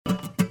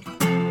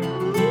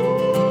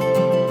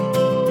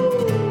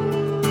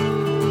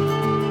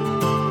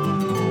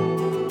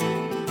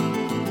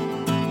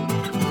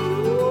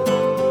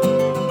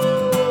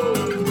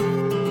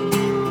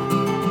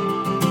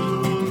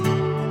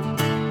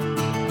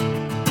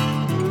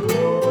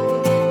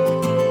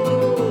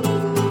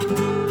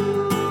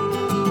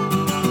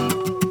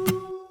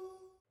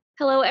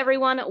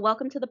everyone.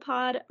 Welcome to the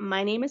pod.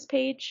 My name is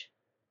Paige.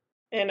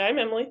 And I'm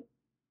Emily.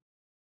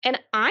 And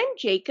I'm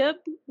Jacob,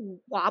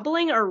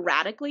 wobbling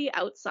erratically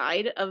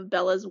outside of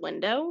Bella's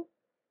window.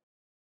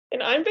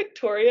 And I'm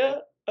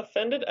Victoria,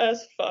 offended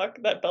as fuck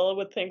that Bella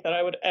would think that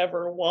I would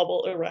ever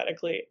wobble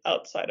erratically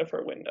outside of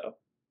her window.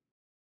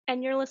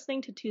 And you're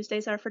listening to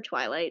Tuesdays Are for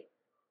Twilight.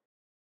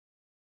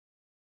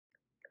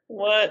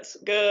 What's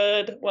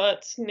good?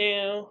 What's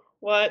new?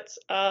 What's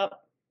up?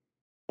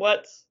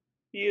 What's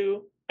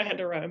you? I had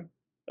to rhyme.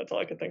 That's all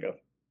I could think of.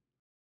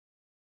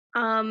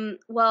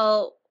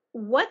 Well,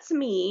 what's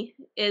me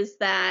is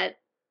that,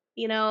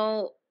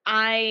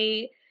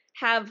 I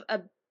have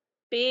a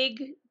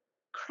big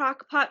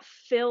crock pot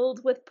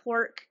filled with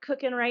pork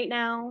cooking right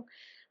now.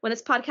 When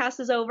this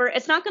podcast is over,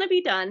 it's not going to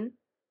be done,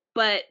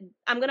 but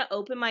I'm going to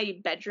open my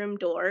bedroom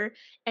door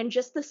and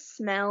just the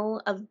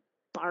smell of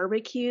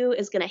barbecue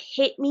is going to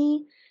hit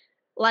me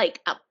like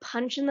a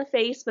punch in the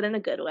face, but in a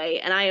good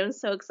way. And I am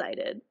so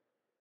excited.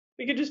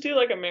 We could just do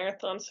like a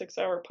marathon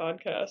 6-hour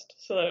podcast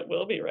so that it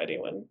will be ready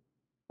when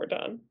we're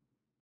done.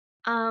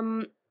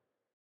 Um,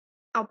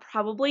 I'm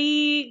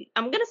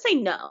gonna say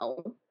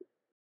no.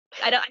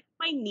 I think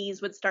my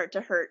knees would start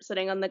to hurt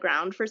sitting on the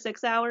ground for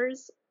 6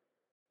 hours.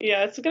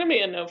 Yeah, it's gonna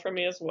be a no for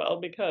me as well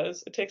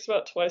because it takes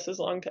about twice as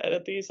long to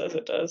edit these as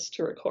it does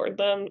to record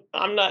them.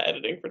 I'm not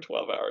editing for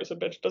 12 hours. A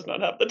bitch does not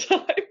have the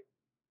time.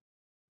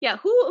 Yeah,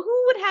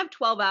 who would have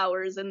 12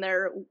 hours in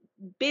their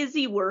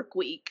busy work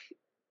week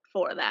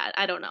for that?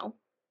 I don't know.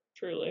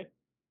 Truly.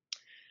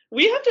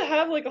 We have to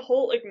have like a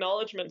whole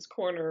acknowledgments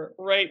corner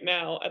right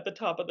now at the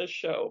top of this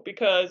show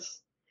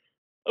because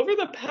over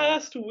the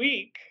past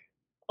week,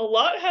 a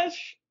lot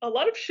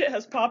of shit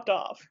has popped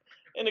off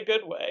in a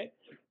good way,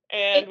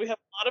 and we have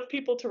a lot of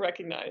people to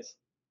recognize.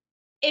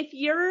 If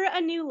you're a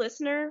new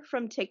listener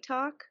from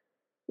TikTok,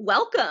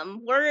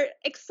 welcome. We're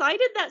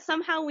excited that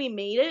somehow we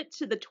made it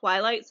to the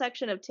Twilight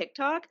section of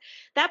TikTok.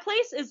 That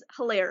place is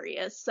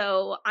hilarious.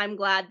 So I'm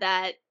glad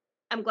that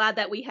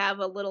we have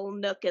a little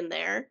nook in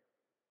there.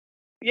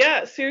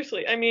 Yeah,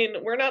 seriously. I mean,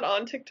 we're not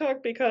on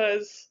TikTok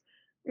because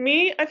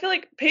I feel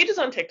like Paige is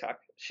on TikTok.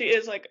 She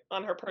is like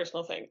on her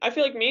personal thing. I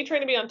feel like me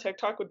trying to be on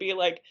TikTok would be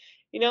like,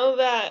 you know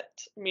that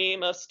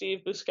meme of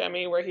Steve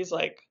Buscemi where he's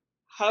like,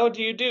 "How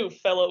do you do,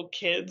 fellow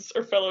kids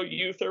or fellow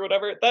youth or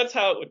whatever?" That's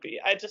how it would be.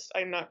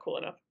 I'm not cool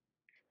enough.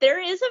 There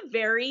is a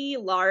very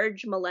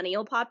large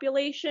millennial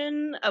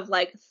population of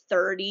like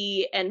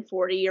 30 and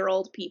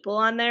 40-year-old people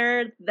on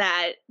there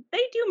that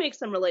they do make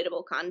some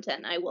relatable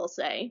content, I will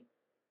say.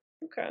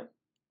 Okay.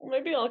 Well,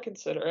 maybe I'll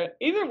consider it.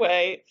 Either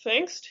way,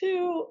 thanks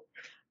to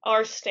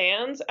our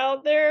stands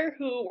out there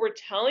who were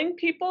telling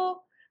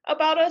people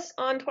about us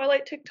on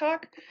Twilight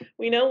TikTok.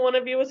 We know one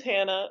of you is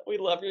Hannah. We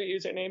love your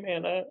username,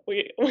 Hannah.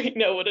 We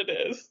know what it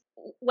is.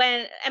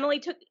 When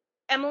Emily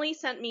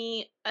sent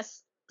me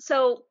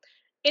so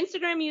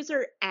Instagram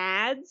user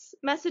ads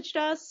messaged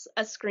us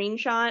a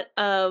screenshot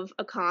of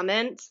a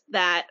comment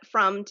that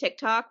from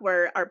TikTok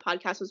where our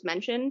podcast was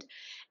mentioned.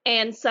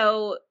 And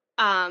so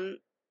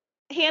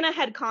Hannah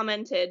had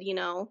commented,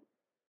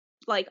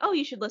 like, oh,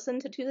 you should listen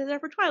to Tuesdays Are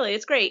for Twilight.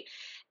 It's great.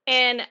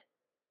 And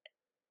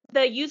the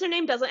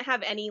username doesn't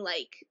have any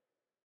like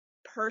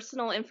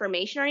personal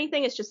information or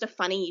anything. It's just a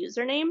funny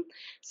username.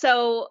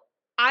 So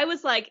I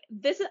was like,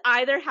 this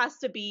either has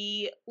to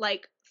be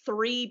like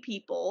 3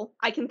 people.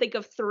 I can think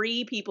of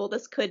 3 people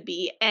this could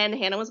be, and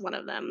Hannah was one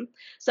of them.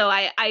 So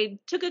I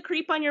took a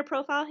creep on your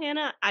profile,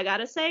 Hannah. I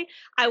gotta say,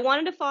 I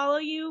wanted to follow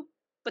you,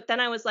 but then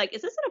I was like,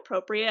 is this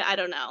inappropriate? I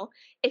don't know.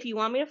 If you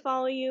want me to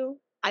follow you,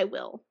 I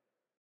will.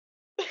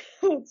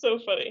 It's so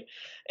funny.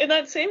 In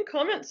that same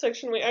comment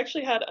section, we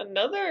actually had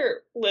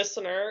another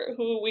listener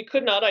who we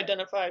could not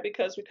identify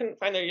because we couldn't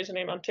find their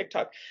username on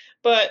TikTok.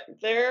 But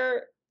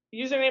their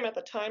username at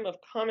the time of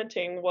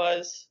commenting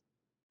was,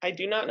 I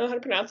do not know how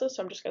to pronounce this,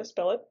 so I'm just going to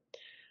spell it,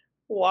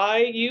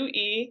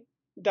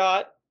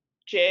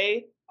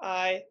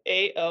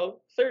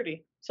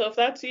 YUE.JIAO30. So if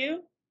that's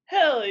you,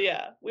 hell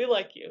yeah, we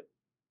like you.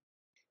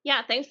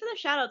 Yeah, thanks for the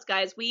shout outs,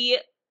 guys.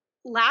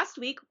 Last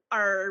week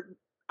our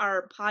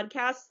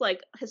podcast,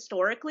 like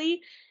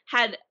historically,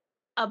 had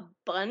a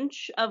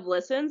bunch of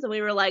listens, and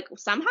we were like,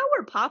 somehow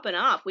we're popping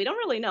off. We don't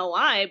really know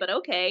why, but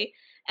okay.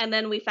 And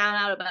then we found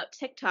out about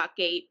TikTok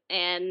Gate,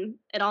 and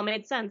it all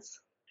made sense.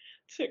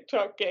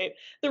 TikTok Gate.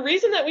 The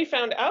reason that we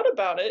found out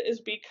about it is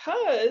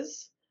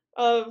because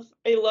of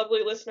a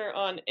lovely listener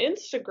on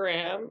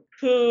Instagram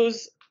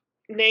whose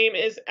name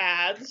is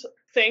Ads.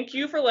 Thank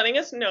you for letting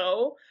us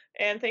know,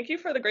 and thank you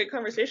for the great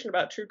conversation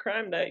about true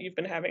crime that you've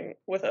been having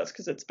with us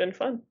because it's been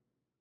fun.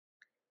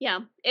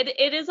 Yeah,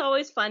 it is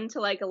always fun to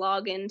like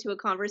log into a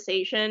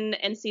conversation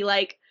and see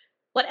like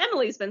what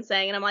Emily's been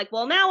saying, and I'm like,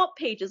 well, now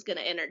Paige is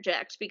gonna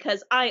interject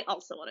because I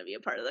also want to be a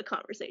part of the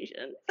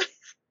conversation.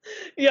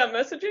 Yeah,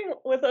 messaging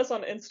with us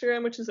on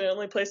Instagram, which is the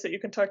only place that you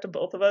can talk to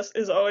both of us,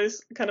 is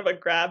always kind of a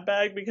grab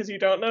bag because you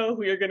don't know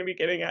who you're going to be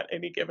getting at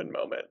any given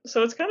moment.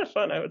 So it's kind of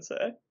fun, I would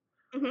say.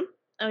 Mm-hmm.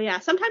 Oh yeah,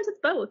 sometimes it's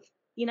both.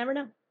 You never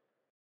know.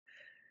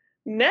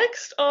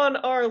 Next on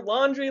our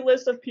laundry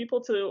list of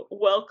people to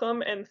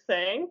welcome and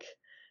thank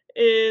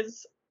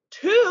is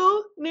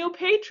 2 new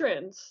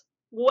patrons.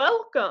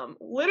 Welcome.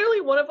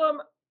 Literally, one of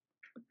them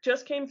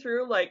just came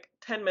through like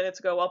 10 minutes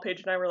ago while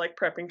Paige and I were like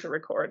prepping to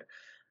record.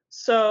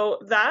 So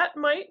that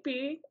might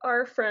be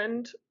our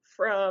friend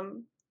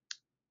from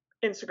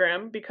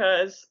Instagram,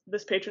 because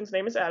this patron's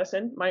name is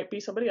Addison. Might be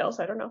somebody else,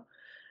 I don't know.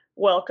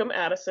 Welcome,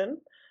 Addison.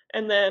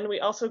 And then we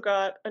also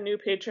got a new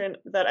patron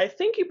that I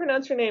think you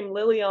pronounce your name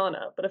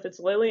Liliana, but if it's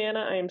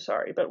Liliana, I am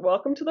sorry. But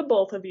welcome to the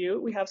both of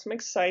you. We have some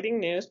exciting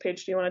news.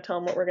 Paige, do you want to tell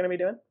them what we're going to be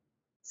doing?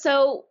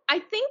 So I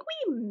think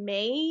we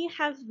may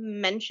have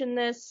mentioned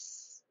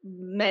this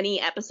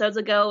many episodes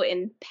ago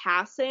in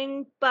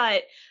passing,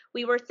 but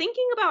we were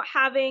thinking about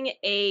having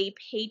a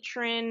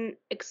patron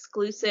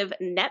exclusive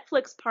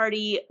Netflix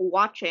party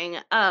watching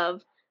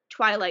of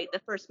Twilight, the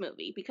first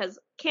movie, because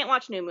can't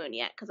watch New Moon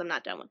yet because I'm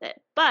not done with it.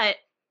 But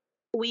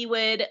we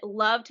would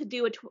love to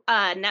do a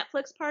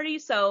Netflix party,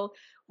 so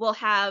we'll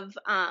have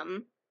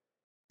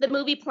the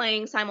movie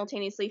playing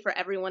simultaneously for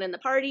everyone in the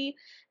party,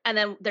 and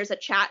then there's a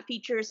chat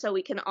feature so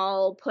we can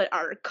all put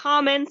our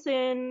comments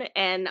in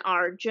and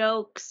our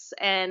jokes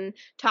and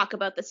talk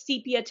about the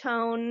sepia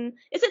tone.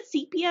 Is it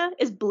sepia?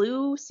 Is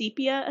blue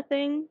sepia a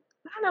thing?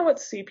 I don't know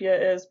what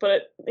sepia is,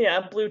 but yeah,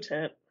 blue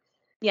tint.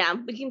 Yeah,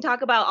 we can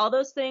talk about all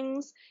those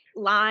things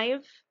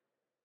live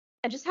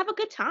and just have a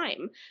good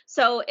time.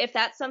 So if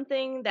that's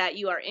something that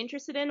you are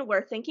interested in,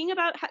 we're thinking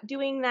about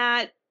doing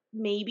that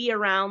maybe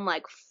around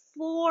like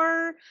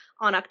 4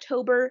 on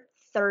October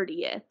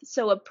 30th.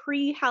 So a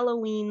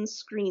pre-Halloween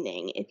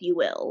screening, if you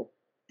will.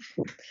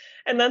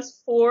 And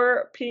that's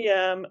 4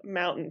 p.m.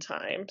 Mountain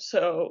Time.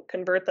 So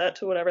convert that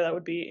to whatever that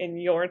would be in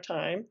your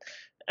time.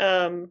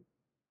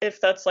 If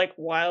that's like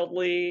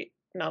wildly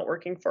not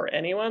working for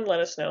anyone, let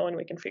us know and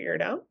we can figure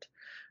it out.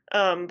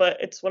 But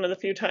it's one of the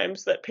few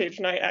times that Paige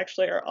and I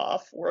actually are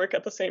off work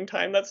at the same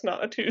time. That's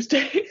not a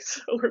Tuesday,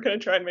 so we're going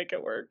to try and make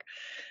it work.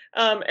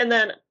 And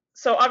then,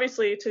 so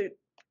obviously to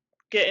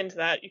get into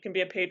that, you can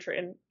be a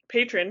patron,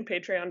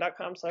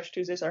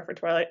 patreon.com/Tuesdays Are for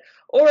Twilight,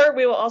 or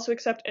we will also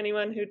accept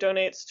anyone who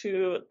donates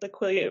to the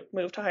Quilly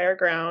Move to Higher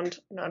Ground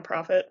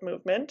nonprofit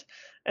movement,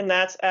 and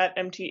that's at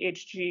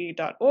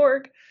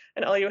mthg.org.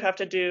 And all you have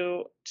to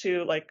do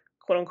to like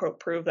quote unquote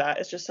prove that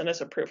is just send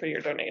us a proof of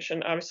your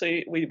donation.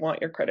 Obviously, we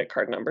want your credit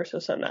card number, so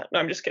send that. No,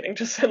 I'm just kidding.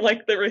 Just send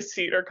like the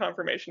receipt or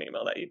confirmation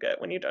email that you get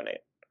when you donate.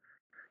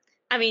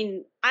 I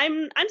mean,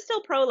 I'm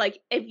still pro, like,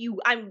 if you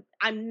I'm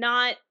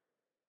not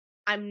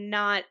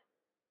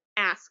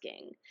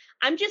asking.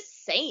 I'm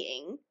just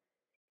saying,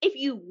 if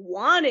you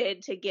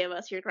wanted to give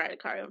us your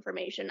credit card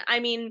information, I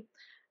mean,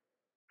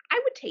 I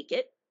would take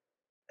it.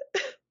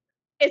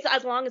 It's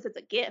as long as it's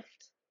a gift.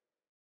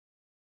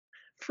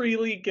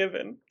 Freely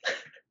given.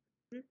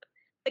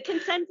 The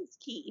consent is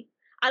key.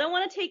 I don't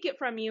want to take it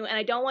from you, and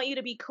I don't want you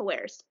to be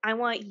coerced. I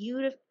want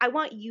you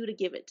to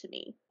give it to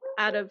me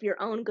out of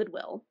your own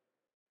goodwill.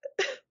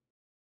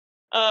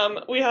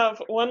 We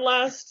have one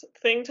last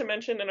thing to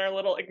mention in our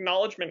little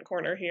acknowledgement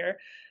corner here.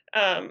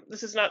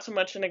 This is not so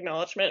much an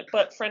acknowledgement,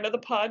 but friend of the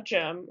pod,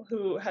 Jem,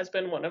 who has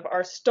been one of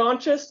our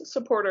staunchest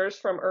supporters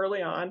from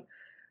early on,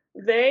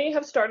 they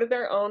have started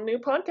their own new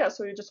podcast.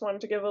 So we just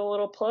wanted to give a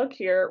little plug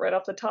here right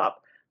off the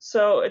top.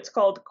 So it's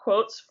called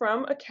Quotes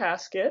from a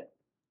Casket.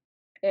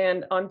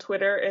 And on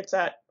Twitter, it's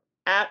at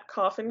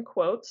Coffin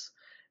Quotes.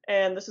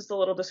 And this is the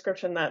little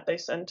description that they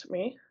sent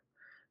me.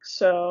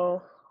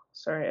 So,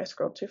 sorry, I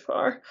scrolled too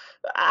far.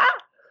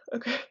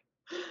 Okay.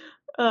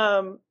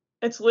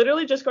 It's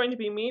literally just going to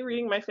be me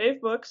reading my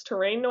fave books,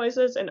 terrain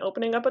noises, and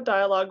opening up a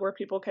dialogue where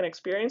people can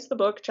experience the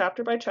book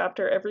chapter by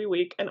chapter every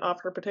week and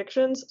offer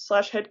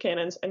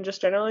predictions/headcanons and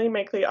just generally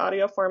make the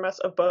audio formats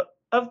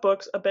of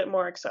books a bit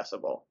more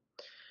accessible.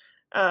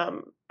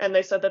 And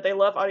they said that they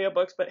love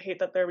audiobooks but hate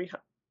that they're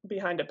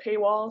behind a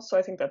paywall, so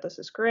I think that this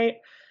is great.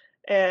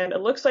 And it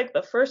looks like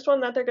the first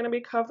one that they're going to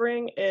be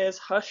covering is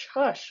Hush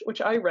Hush,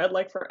 which I read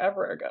like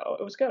forever ago.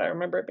 It was good. I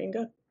remember it being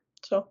good.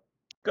 So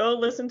go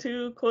listen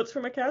to Quotes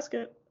from a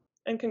Casket.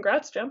 And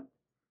congrats, Jem.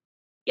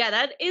 Yeah,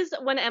 that is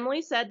when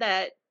Emily said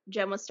that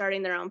Jem was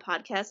starting their own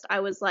podcast.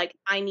 I was like,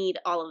 I need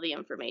all of the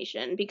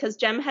information, because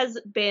Jem has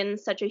been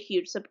such a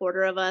huge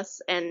supporter of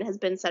us and has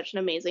been such an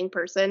amazing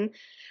person.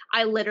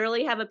 I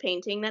literally have a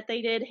painting that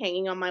they did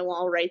hanging on my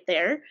wall right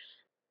there.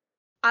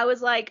 I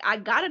was like, I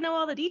gotta know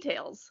all the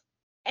details.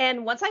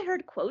 And once I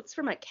heard Quotes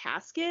from a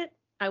Casket,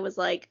 I was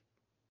like,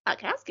 a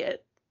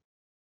casket?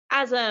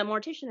 As a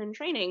mortician in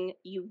training,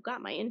 you've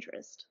got my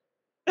interest.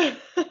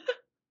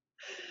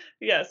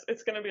 Yes,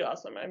 it's gonna be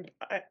awesome.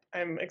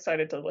 I'm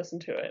excited to listen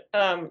to it.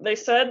 They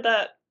said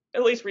that,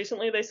 at least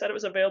recently, they said it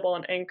was available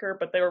on Anchor,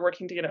 but they were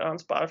working to get it on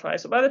Spotify.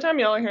 So by the time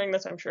y'all are hearing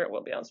this, I'm sure it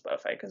will be on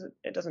Spotify because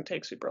it doesn't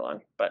take super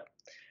long. But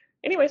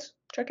anyways,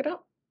 check it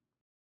out.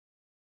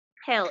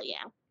 Hell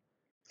yeah.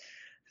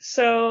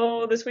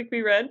 So this week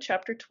we read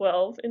chapter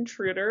 12,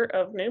 Intruder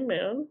of New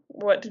Moon.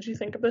 What did you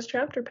think of this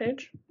chapter,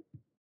 Paige?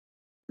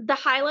 The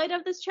highlight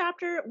of this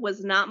chapter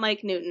was not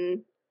Mike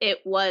Newton. It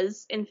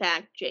was, in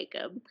fact,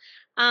 Jacob.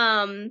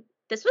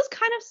 This was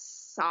kind of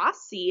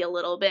saucy a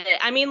little bit.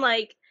 I mean,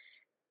 like,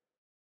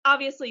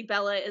 obviously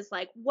Bella is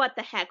like, what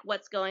the heck,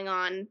 what's going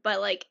on?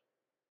 But like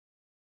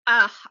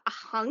a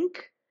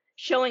hunk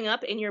showing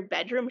up in your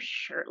bedroom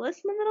shirtless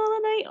in the middle of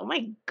the night? Oh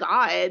my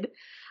god.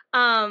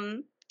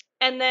 Um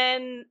and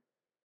then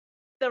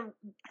the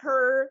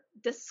her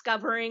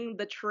discovering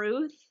the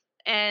truth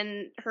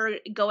and her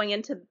going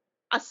into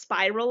a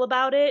spiral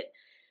about it.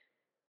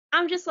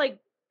 I'm just like,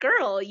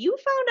 girl, you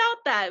found out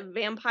that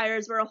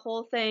vampires were a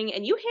whole thing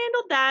and you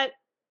handled that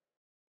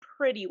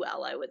pretty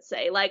well, I would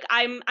say. Like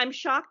I'm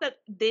shocked that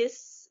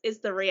this is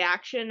the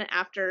reaction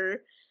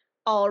after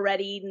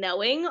already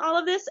knowing all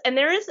of this. And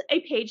there is a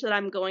page that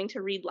I'm going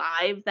to read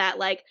live that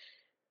like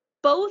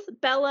both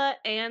Bella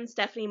and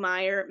Stephenie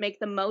Meyer make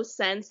the most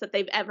sense that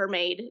they've ever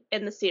made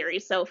in the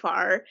series so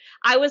far.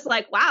 I was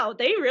like, wow,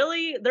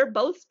 they're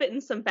both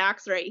spitting some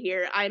facts right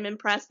here. I'm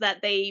impressed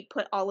that they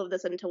put all of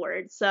this into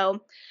words.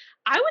 So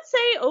I would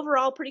say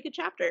overall pretty good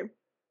chapter.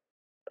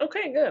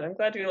 Okay, good. I'm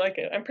glad you like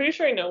it. I'm pretty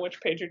sure I know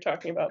which page you're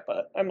talking about,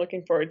 but I'm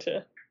looking forward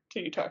to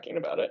you talking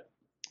about it.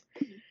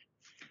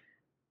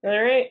 All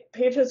right,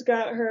 Paige has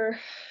got her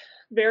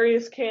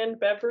various canned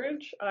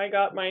beverage. I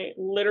got my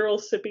literal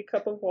sippy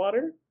cup of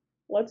water.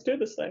 Let's do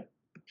this thing.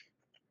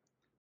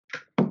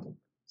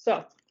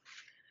 So,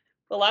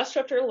 the last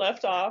chapter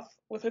left off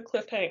with a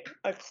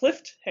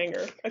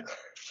cliffhanger.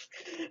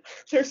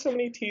 There's so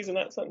many T's in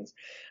that sentence.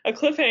 A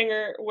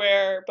cliffhanger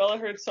where Bella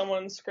heard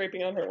someone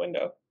scraping on her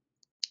window.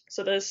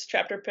 So this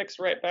chapter picks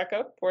right back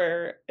up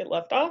where it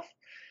left off,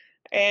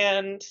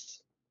 and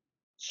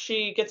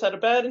she gets out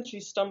of bed and she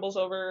stumbles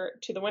over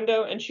to the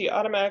window and she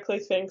automatically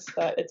thinks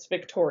that it's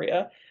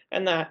Victoria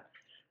and that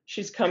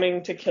she's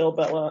coming to kill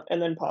Bella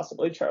and then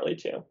possibly Charlie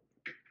too.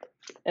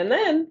 And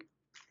then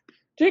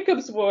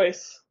Jacob's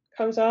voice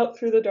comes out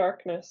through the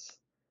darkness,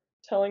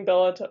 telling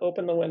Bella to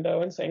open the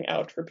window and saying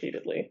ouch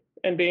repeatedly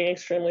and being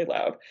extremely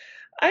loud.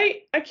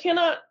 I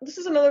cannot, this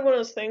is another one of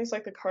those things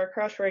like the car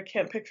crash where I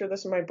can't picture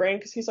this in my brain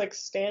because he's like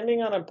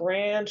standing on a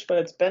branch, but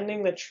it's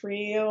bending the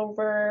tree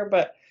over,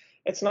 but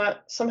it's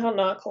not somehow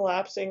not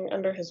collapsing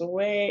under his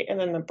weight. And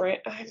then the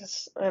branch, I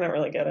don't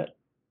really get it.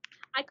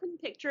 I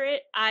couldn't picture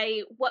it.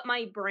 What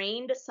my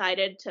brain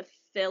decided to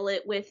fill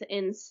it with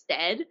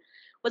instead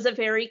was a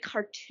very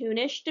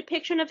cartoonish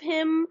depiction of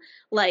him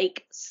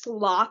like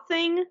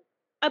slothing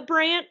a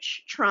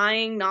branch,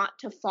 trying not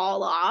to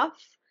fall off.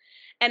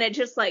 And it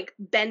just like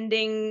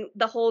bending,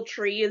 the whole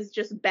tree is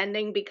just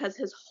bending because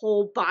his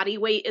whole body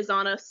weight is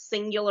on a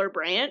singular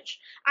branch.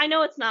 I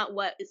know it's not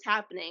what is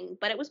happening,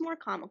 but it was more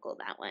comical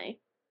that way.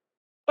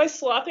 By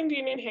slothing, do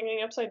you mean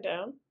hanging upside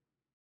down?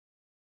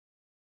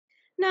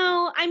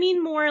 No, I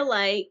mean more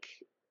like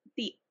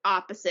the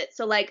opposite.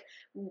 So like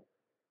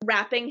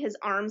wrapping his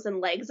arms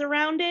and legs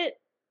around it.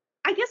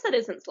 I guess that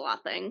isn't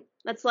slothing.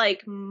 That's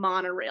like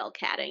monorail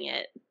catting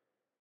it.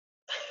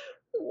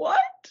 What?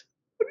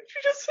 What did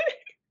you just say?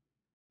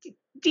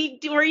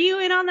 Were you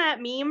in on that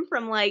meme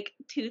from like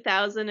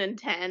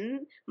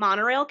 2010,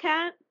 Monorail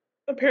Cat?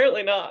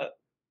 Apparently not.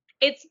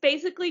 It's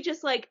basically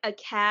just like a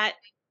cat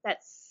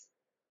that's,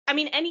 I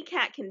mean, any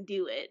cat can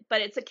do it,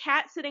 but it's a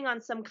cat sitting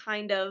on some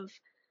kind of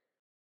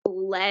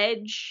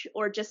ledge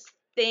or just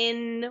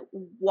thin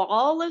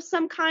wall of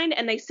some kind,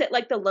 and they sit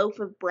like the loaf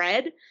of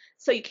bread,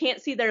 so you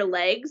can't see their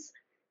legs,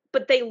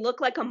 but they look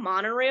like a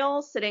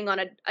monorail sitting on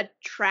a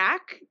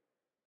track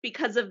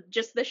because of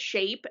just the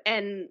shape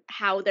and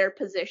how they're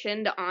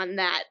positioned on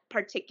that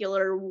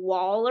particular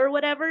wall or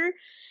whatever.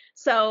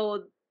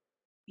 So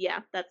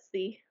yeah, that's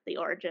the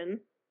origin.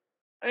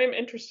 I'm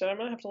interested. I'm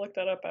gonna have to look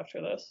that up after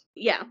this.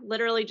 Yeah,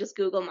 literally just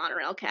Google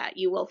monorail cat.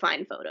 You will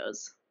find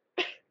photos.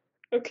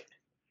 Okay.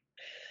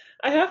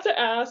 I have to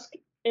ask,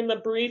 in the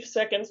brief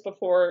seconds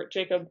before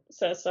Jacob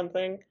says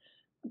something,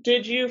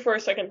 did you for a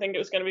second think it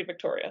was going to be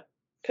Victoria?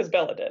 Because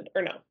Bella did,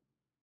 or no?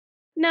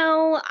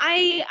 No,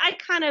 I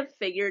kind of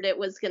figured it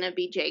was gonna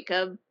be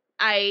Jacob.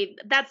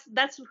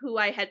 That's who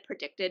I had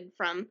predicted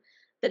from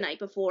the night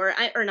before.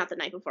 Or not the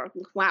night before.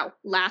 Wow,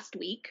 last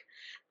week.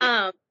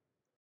 Um,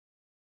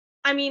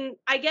 I mean,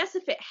 I guess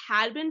if it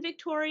had been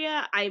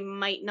Victoria, I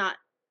might not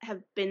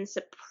have been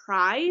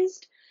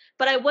surprised,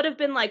 but I would have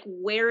been like,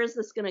 where is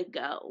this gonna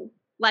go?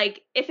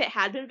 Like, if it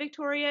had been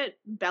Victoria,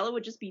 Bella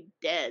would just be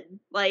dead.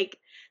 Like,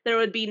 there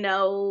would be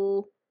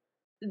no,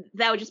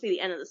 that would just be the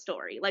end of the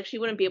story. Like, she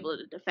wouldn't be able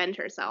to defend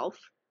herself.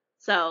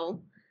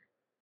 So,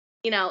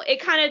 it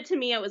kind of, to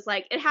me, it was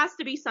like, it has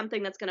to be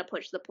something that's gonna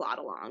push the plot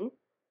along.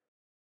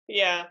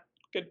 Yeah,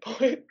 good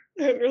point.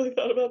 I hadn't really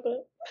thought about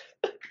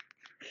that.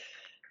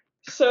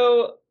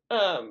 So,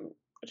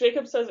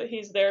 Jacob says that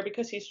he's there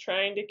because he's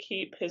trying to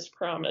keep his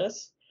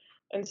promise.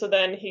 And so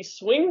then he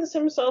swings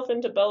himself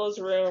into Bella's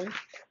room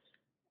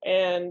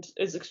and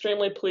is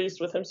extremely pleased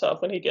with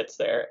himself when he gets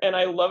there. And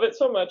I love it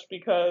so much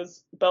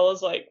because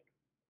Bella's like,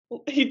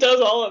 he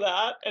does all of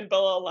that, and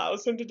Bella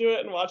allows him to do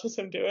it and watches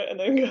him do it, and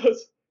then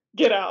goes,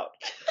 get out.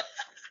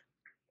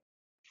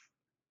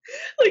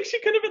 Like, she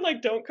could have been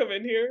like, don't come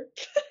in here.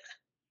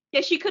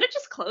 Yeah, she could have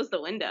just closed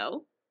the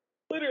window.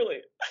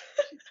 Literally.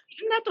 You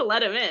didn't have to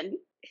let him in.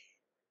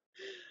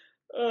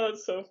 Oh,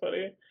 it's so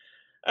funny.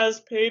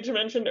 As Paige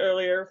mentioned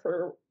earlier,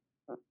 for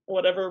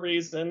whatever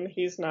reason,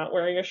 he's not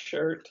wearing a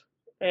shirt.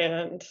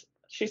 And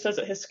she says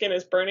that his skin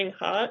is burning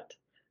hot,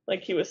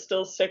 like he was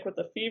still sick with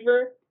a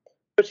fever,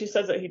 but she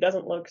says that he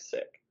doesn't look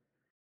sick.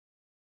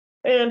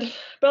 And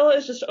Bella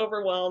is just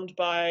overwhelmed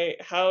by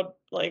how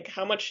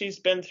much she's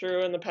been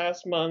through in the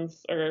past month,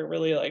 or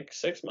really like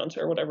 6 months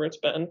or whatever it's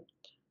been.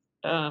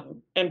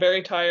 And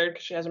very tired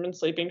because she hasn't been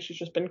sleeping. She's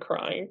just been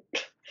crying.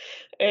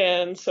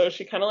 And so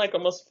she kind of like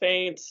almost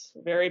faints,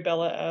 very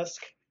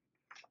Bella-esque.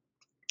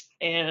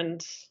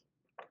 And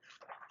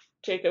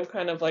Jacob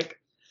kind of like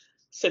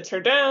sits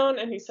her down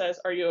and he says,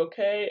 "Are you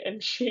okay?"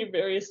 And she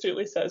very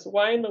astutely says,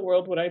 "Why in the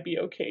world would I be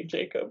okay,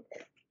 Jacob?"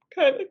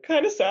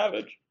 Kind of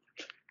savage.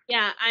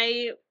 Yeah,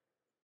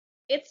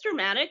 it's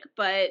dramatic,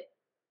 but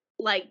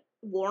like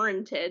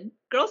warranted.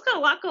 Girl's got a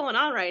lot going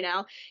on right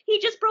now. He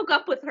just broke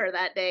up with her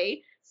that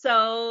day.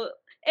 So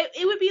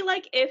it would be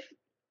like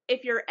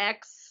if your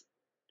ex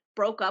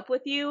broke up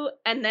with you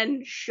and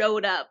then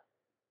showed up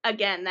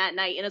again that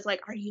night and is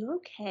like, "Are you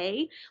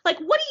okay?" Like,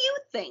 what do you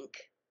think?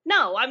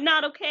 No, I'm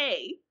not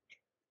okay.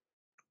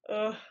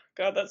 Oh,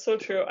 God, that's so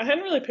true. I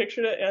hadn't really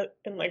pictured it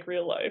in like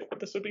real life, but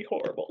this would be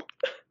horrible.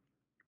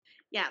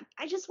 Yeah,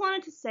 I just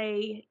wanted to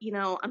say,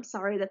 I'm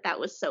sorry that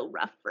was so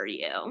rough for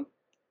you.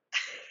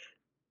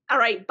 All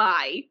right,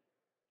 bye.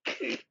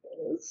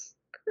 Jesus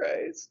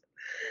Christ.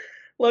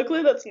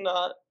 Luckily, that's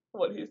not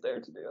what he's there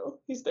to do.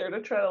 He's there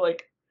to try to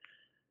like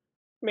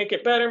make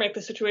it better, make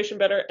the situation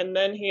better, and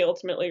then he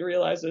ultimately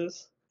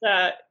realizes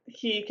that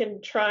he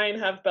can try and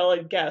have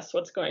Bella guess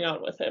what's going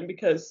on with him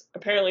because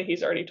apparently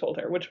he's already told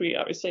her, which we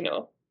obviously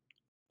know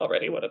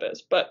already what it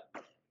is. But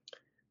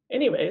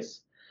anyways,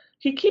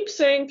 he keeps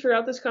saying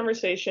throughout this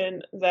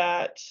conversation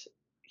that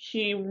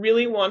he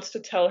really wants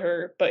to tell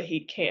her, but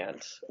he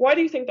can't. Why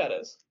do you think that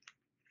is?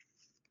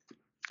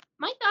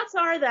 My thoughts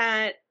are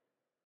that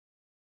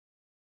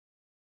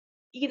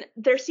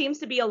there seems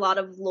to be a lot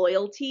of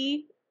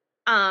loyalty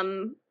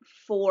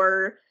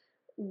for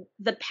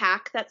the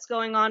pack that's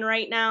going on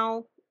right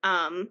now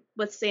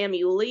with Sam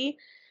Yulee,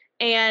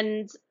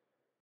 and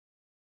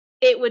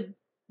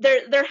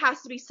there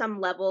has to be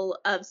some level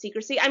of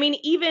secrecy. I mean,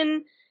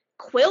 even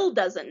Quill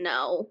doesn't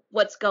know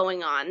what's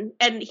going on,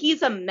 and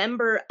he's a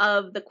member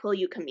of the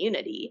Quill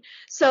community.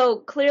 So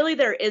clearly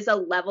there is a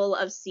level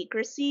of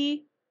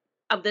secrecy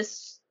of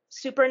this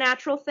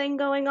supernatural thing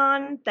going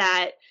on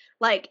that,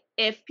 like,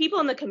 if people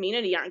in the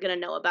community aren't going to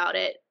know about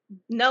it,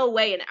 no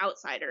way an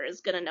outsider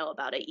is going to know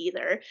about it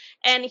either.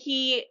 And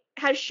he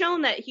has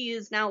shown that he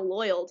is now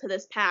loyal to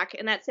this pack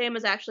and that Sam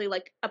is actually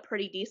like a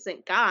pretty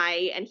decent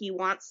guy and he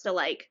wants to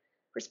like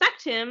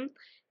respect him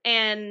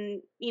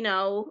and,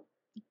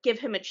 give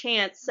him a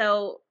chance.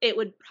 So it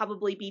would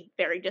probably be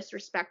very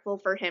disrespectful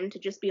for him to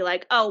just be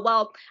like, "Oh,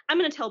 well, I'm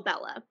going to tell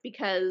Bella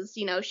because,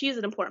 she's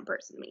an important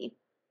person to me."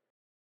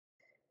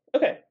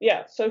 Okay,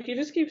 yeah. So he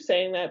just keeps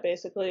saying that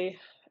basically.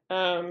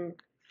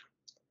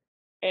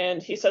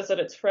 And he says that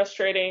it's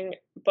frustrating,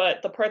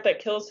 but the part that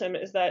kills him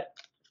is that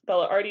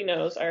Bella already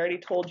knows. I already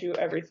told you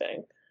everything.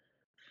 And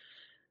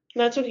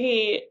that's when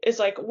he is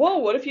like, "Whoa,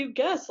 what if you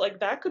guess?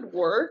 Like, that could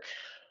work.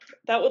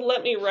 That would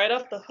let me right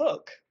off the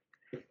hook,"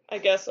 I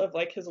guess, of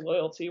like his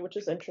loyalty, which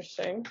is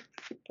interesting.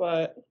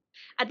 But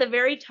at the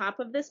very top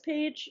of this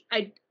page,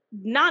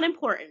 not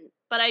important,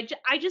 but I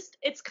just,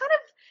 it's kind of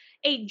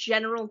a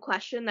general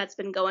question that's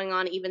been going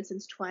on even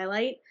since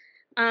Twilight.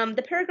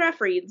 The paragraph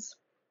reads,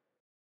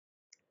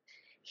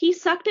 "He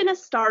sucked in a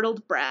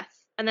startled breath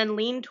and then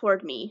leaned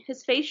toward me,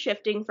 his face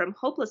shifting from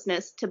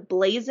hopelessness to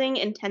blazing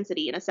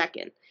intensity in a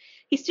second.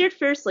 He stared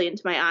fiercely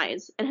into my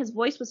eyes, and his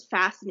voice was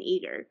fast and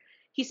eager.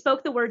 He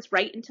spoke the words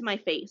right into my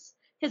face.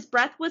 His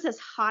breath was as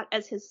hot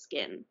as his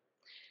skin."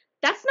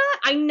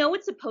 I know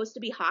it's supposed to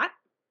be hot.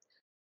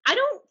 I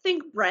don't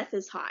think breath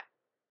is hot.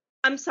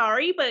 I'm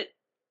sorry, but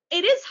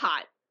it is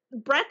hot.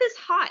 Breath is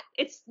hot.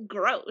 It's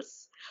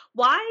gross.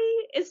 Why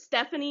is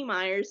Stephenie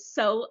Meyers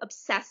so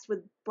obsessed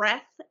with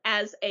breath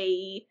as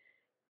a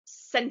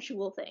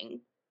sensual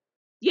thing?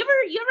 You ever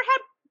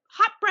had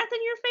hot breath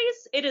in your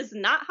face? It is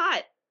not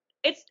hot.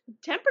 It's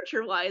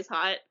temperature-wise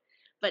hot,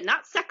 but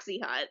not sexy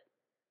hot.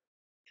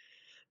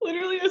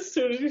 literally, as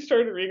soon as you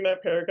started reading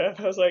that paragraph,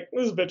 I was like,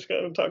 "This bitch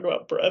gonna talk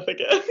about breath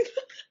again."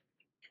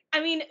 I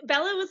mean,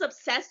 Bella was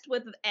obsessed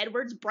with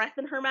Edward's breath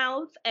in her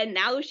mouth, and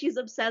now she's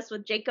obsessed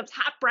with Jacob's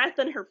hot breath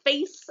in her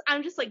face.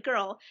 I'm just like,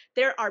 girl,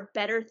 there are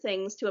better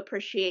things to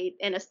appreciate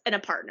in a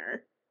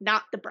partner,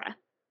 not the breath.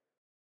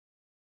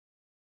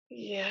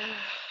 Yeah.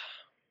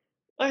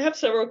 I have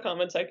several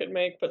comments I could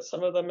make, but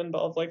some of them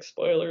involve like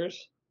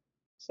spoilers.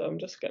 So I'm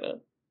just gonna.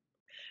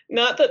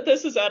 Not that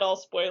this is at all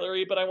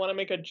spoilery, but I want to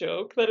make a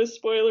joke that is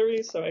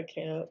spoilery, so I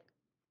can't.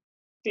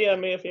 DM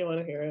me if you want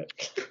to hear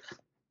it.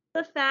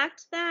 The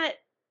fact that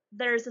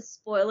there's a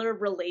spoiler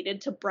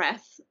related to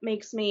breath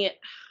makes me.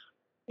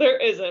 There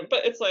isn't,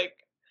 but it's like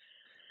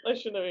I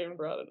shouldn't have even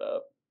brought it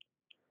up.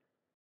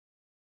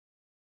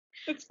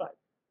 It's fine.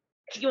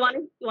 You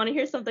want to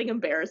hear something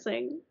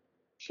embarrassing?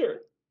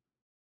 Sure.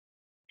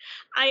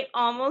 I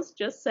almost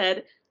just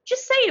said,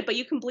 "Just say it, but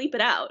you can bleep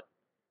it out."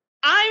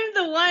 I'm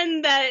the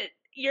one that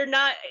you're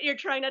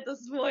trying not to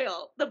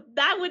spoil.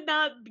 That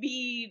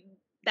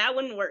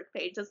wouldn't work,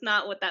 Paige. That's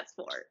not what that's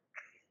for.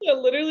 Yeah,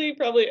 literally,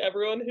 probably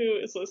everyone who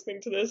is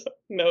listening to this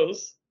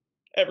knows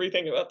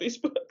everything about these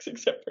books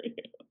except for you.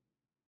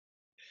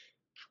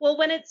 Well,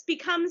 when it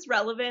becomes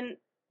relevant,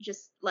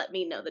 just let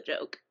me know the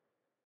joke.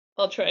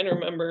 I'll try and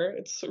remember.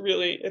 It's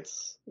really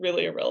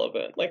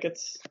irrelevant. Like it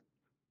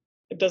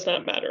does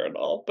not matter at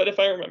all. But if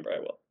I remember, I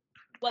will.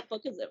 What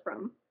book is it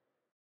from?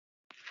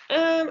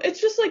 It's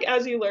just like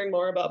as you learn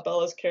more about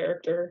Bella's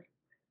character,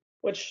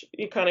 which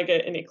you kind of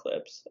get in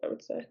Eclipse, I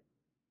would say.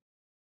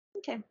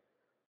 Okay.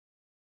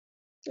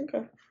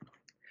 Okay.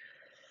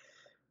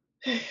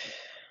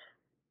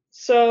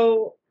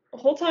 So the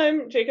whole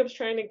time Jacob's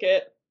trying to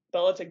get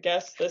Bella to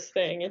guess this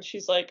thing, and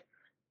she's like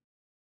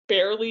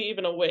barely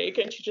even awake,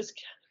 and she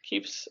just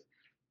keeps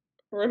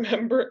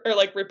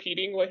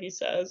repeating what he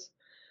says.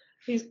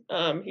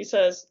 He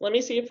says, "Let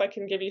me see if I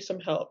can give you some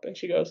help," and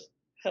she goes,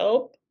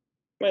 "Help?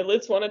 My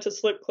lids wanted to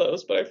slip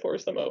closed, but I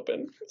forced them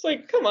open." It's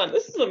like, come on,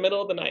 this is the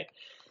middle of the night.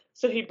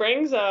 So he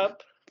brings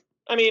up,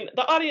 I mean,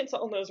 the audience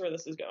all knows where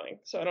this is going,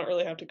 so I don't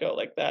really have to go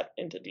like that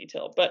into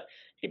detail. But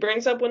he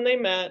brings up when they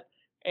met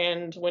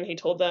and when he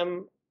told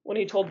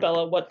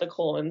Bella what the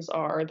Cullens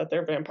are, that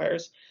they're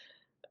vampires.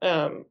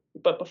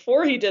 But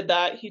before he did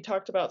that, he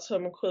talked about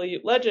some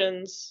Quileute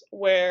legends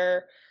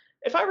where,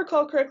 if I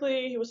recall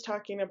correctly, he was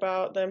talking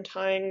about them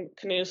tying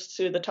canoes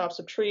to the tops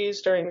of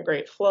trees during the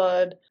Great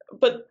Flood.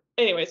 But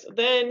anyways,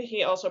 then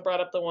he also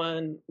brought up the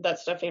one that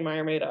Stephenie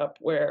Meyer made up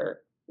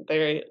where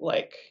they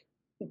like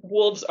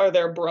wolves are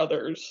their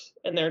brothers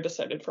and they're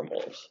descended from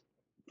wolves.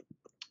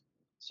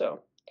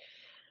 So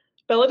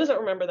Bella doesn't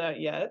remember that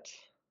yet,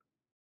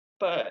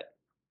 but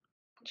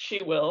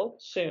she will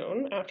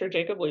soon after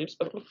Jacob leaves.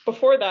 But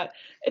before that,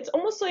 it's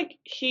almost like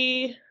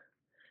I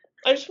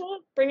just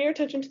want to bring your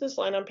attention to this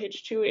line on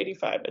page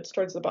 285. It's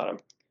towards the bottom.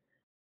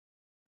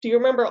 Do you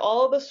remember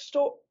all the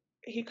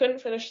He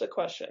couldn't finish the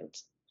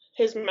questions.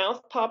 His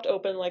mouth popped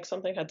open like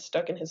something had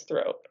stuck in his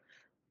throat.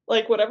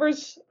 Like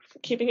whatever's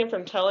keeping him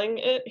from telling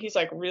it, he's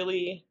like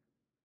really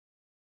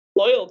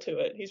loyal to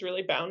it. He's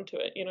really bound to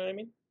it. You know what I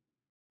mean?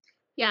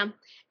 Yeah.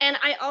 And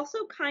I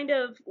also kind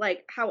of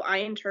like how I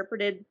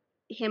interpreted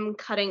him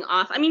cutting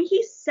off. I mean,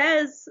 he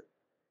says,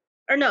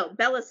 or no,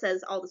 Bella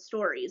says all the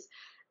stories.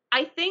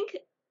 I think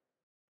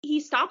he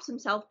stops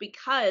himself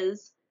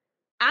because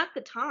at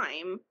the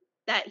time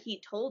that he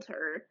told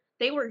her,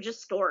 they were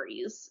just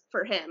stories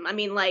for him. I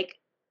mean, like,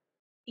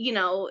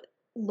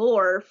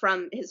 lore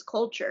from his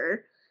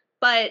culture,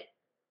 but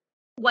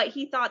what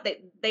he thought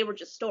that they were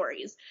just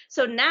stories.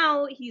 So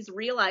now he's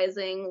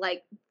realizing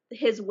like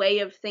his way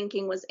of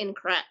thinking was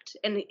incorrect,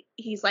 and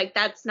he's like,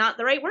 that's not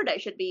the right word I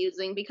should be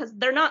using because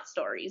they're not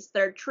stories,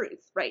 they're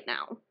truth right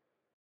now.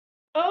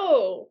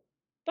 Oh,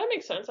 that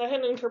makes sense. I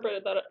hadn't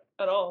interpreted that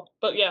at all.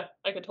 But yeah,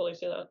 I could totally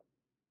see that.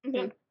 Mm-hmm.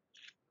 Yeah.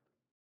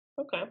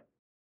 Okay.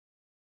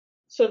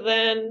 So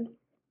then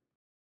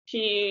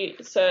he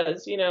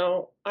says,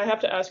 I have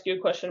to ask you a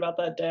question about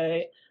that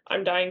day.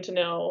 I'm dying to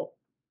know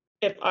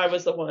if I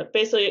was the one.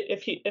 Basically,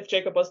 if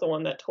Jacob was the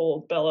one that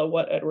told Bella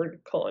what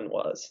Edward Cullen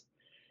was.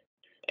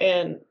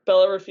 And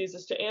Bella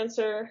refuses to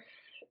answer.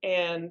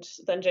 And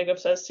then Jacob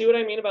says, "See what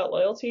I mean about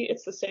loyalty?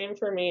 It's the same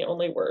for me,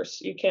 only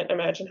worse. You can't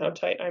imagine how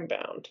tight I'm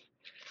bound."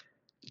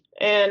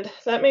 And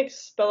that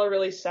makes Bella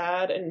really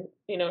sad. And,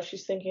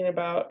 she's thinking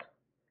about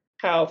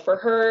how for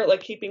her,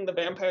 like keeping the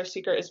vampire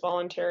secret is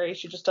voluntary.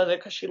 She just does it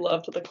because she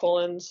loved the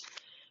Cullens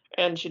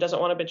and she doesn't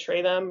want to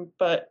betray them.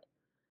 But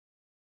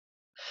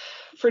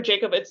for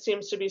Jacob, it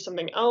seems to be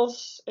something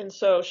else. And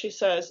so she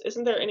says,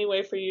 "Isn't there any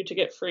way for you to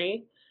get free?"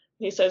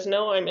 And he says,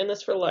 "No, I'm in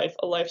this for life,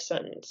 a life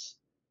sentence."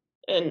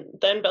 And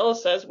then Bella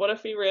says, "What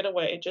if we ran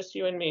away, just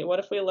you and me? What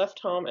if we left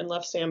home and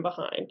left Sam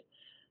behind?"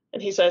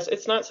 And he says,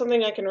 "It's not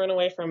something I can run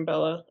away from,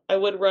 Bella. I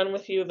would run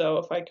with you, though,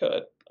 if I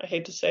could." I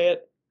hate to say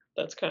it.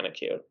 That's kind of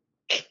cute.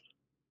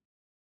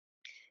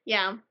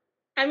 Yeah.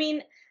 I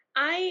mean,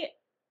 I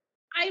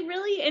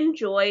really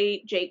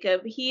enjoy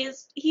Jacob.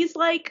 He's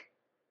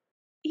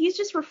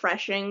just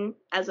refreshing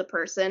as a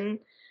person.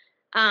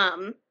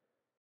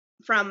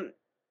 From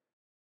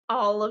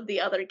all of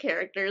the other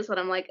characters, but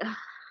I'm like,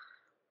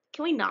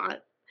 can we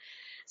not?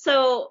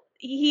 So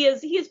he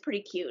is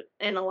pretty cute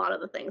in a lot of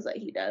the things that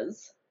he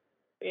does.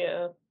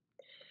 Yeah.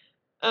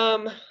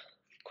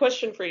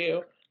 Question for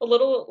you. A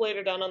little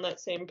later down on that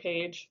same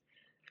page,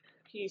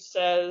 he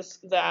says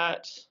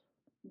that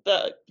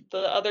the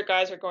other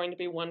guys are going to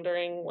be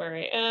wondering where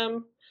I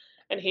am,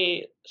 and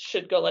he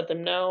should go let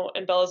them know.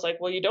 And Bella's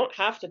like, "Well, you don't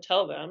have to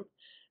tell them."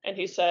 And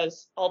he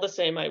says, "All the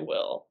same, I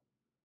will."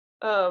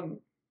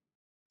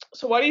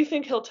 So why do you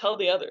think he'll tell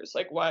the others?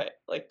 Like, why?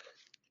 Like,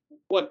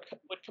 what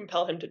would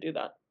compel him to do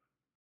that?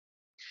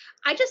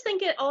 I just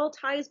think it all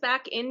ties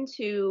back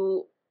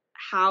into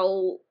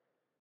how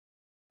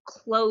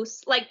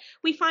close, like,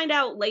 we find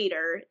out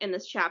later in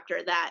this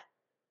chapter that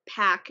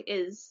pack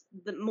is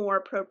the more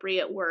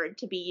appropriate word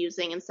to be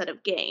using instead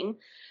of gang.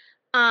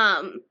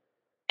 And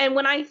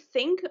when I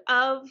think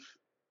of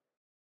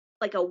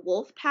like a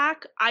wolf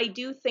pack, I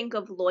do think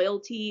of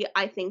loyalty.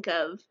 I think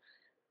of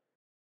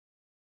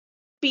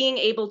being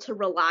able to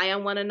rely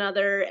on one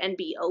another and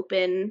be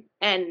open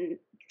and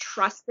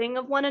trusting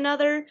of one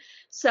another.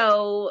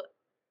 So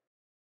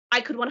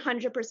I could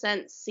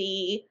 100%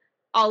 see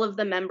all of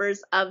the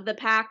members of the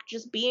pack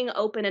just being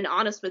open and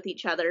honest with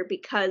each other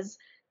because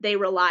they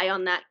rely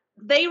on that.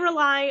 They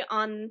rely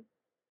on,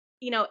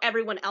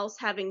 everyone else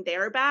having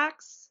their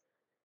backs.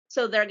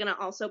 So they're going to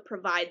also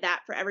provide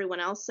that for everyone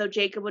else. So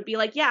Jacob would be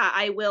like, yeah,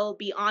 I will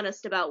be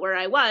honest about where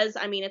I was.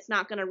 I mean, it's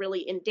not going to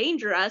really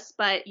endanger us,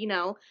 but,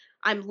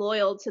 I'm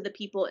loyal to the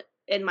people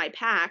in my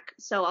pack.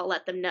 So I'll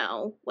let them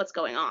know what's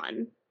going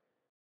on.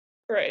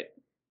 Right.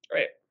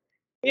 Right.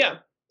 Yeah,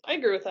 I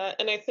agree with that.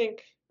 And I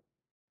think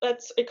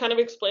it kind of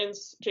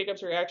explains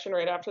Jacob's reaction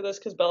right after this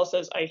because Bella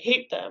says, I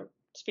hate them,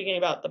 speaking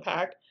about the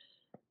pack.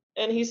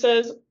 And he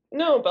says,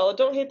 no, Bella,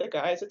 don't hate the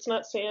guys. It's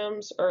not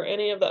Sam's or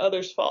any of the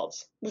others'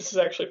 faults. This is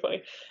actually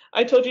funny.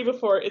 I told you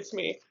before, it's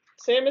me.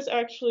 Sam is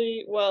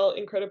actually, well,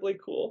 incredibly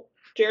cool.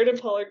 Jared and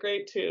Paul are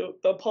great too,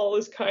 though Paul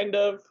is kind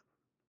of,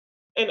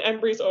 and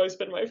Embry's always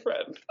been my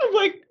friend. I'm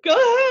like, go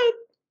ahead.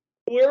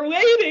 We're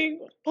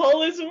waiting.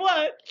 Paul is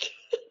what?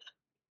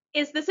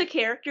 Is this a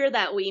character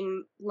that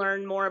we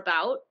learn more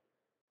about?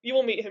 You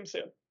will meet him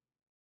soon.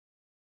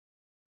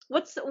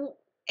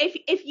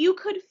 If you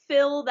could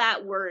fill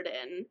that word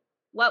in,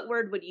 what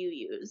word would you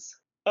use?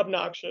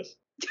 Obnoxious.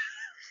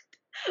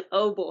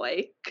 Oh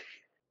boy.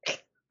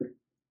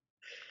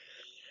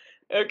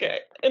 Okay.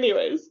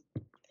 Anyways.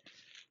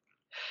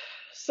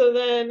 So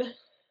then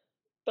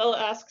Bella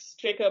asks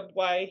Jacob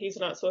why he's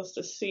not supposed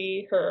to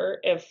see her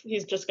if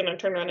he's just going to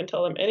turn around and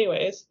tell them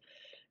anyways.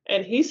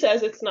 And he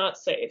says it's not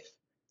safe.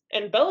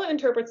 And Bella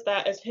interprets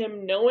that as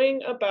him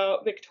knowing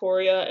about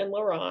Victoria and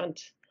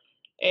Laurent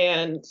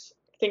and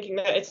thinking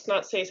that it's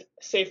not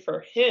safe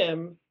for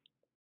him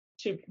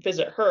to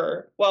visit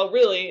her. While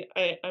really,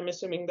 I'm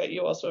assuming that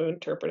you also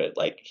interpreted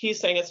like he's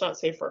saying it's not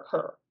safe for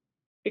her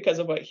because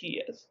of what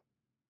he is.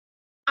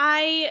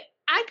 I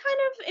kind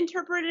of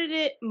interpreted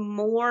it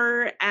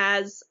more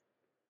as,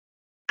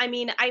 I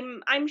mean,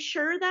 I'm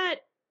sure that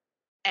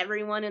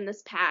everyone in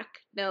this pack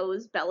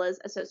knows Bella's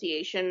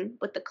association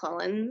with the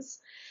Cullens.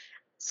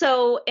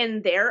 So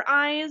in their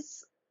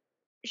eyes,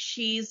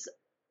 she's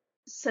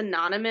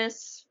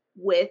synonymous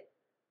with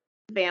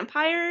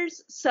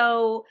vampires.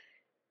 So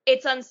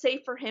it's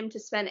unsafe for him to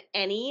spend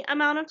any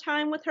amount of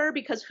time with her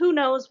because who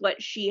knows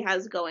what she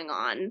has going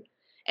on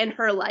in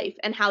her life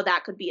and how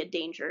that could be a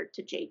danger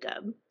to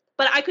Jacob.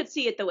 But I could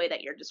see it the way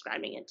that you're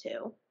describing it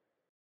too.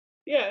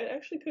 Yeah, it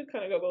actually could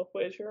kind of go both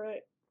ways. You're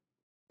right.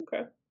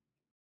 Okay.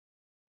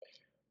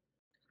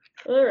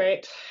 All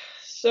right.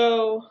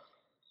 So,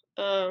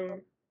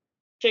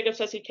 Jacob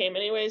says he came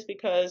anyways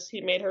because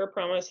he made her a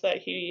promise that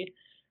he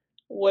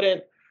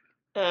wouldn't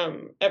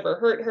ever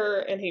hurt her,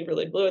 and he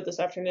really blew it this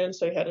afternoon,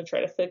 so he had to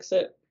try to fix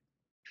it.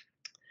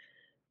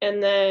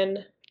 And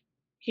then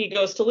he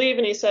goes to leave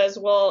and he says,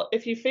 well,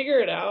 if you figure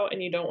it out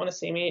and you don't want to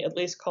see me, at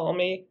least call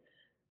me,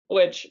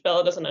 which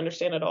Bella doesn't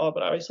understand at all,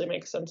 but obviously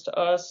makes sense to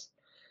us.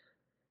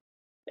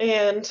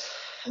 And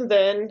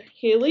then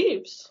he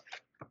leaves.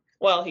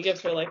 Well, he gives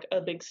her like a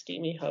big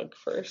steamy hug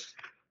first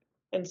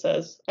and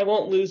says, I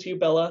won't lose you,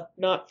 Bella,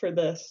 not for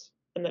this.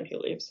 And then he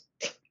leaves.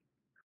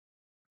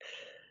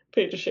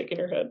 Paige is shaking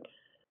her head.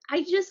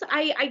 I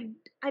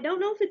don't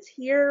know if it's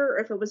here or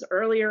if it was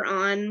earlier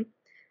on.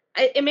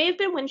 It may have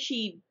been when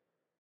she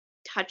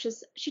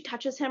touches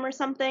him or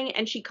something,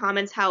 and she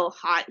comments how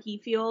hot he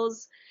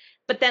feels,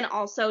 but then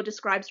also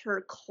describes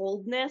her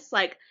coldness,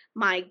 like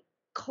my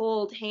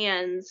cold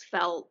hands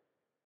felt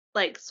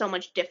like so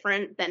much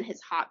different than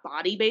his hot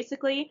body,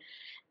 basically.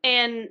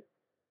 And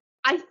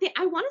I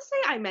want to say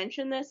I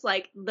mentioned this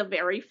like the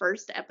very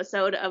first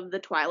episode of the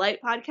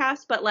Twilight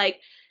podcast, but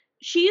like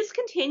she's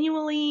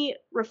continually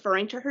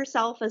referring to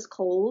herself as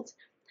cold.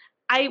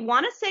 I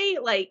want to say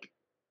like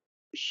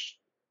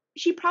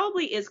she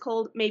probably is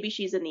cold. Maybe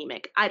she's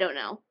anemic. I don't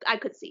know. I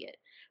could see it.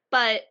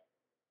 But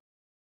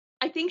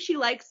I think she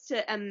likes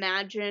to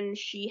imagine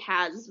she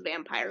has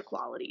vampire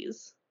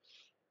qualities.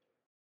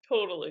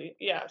 Totally.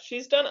 Yeah.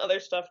 She's done other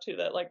stuff too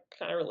that like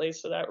kind of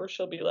relates to that, where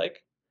she'll be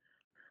like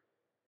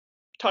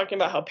talking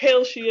about how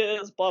pale she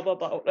is, blah, blah,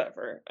 blah,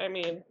 whatever. I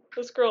mean,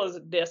 this girl is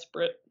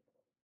desperate.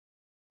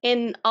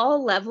 In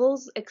all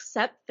levels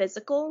except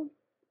physical,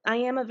 I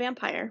am a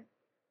vampire.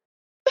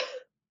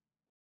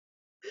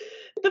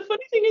 The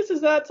funny thing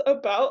is that's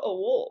about a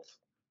wolf.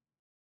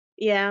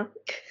 Yeah.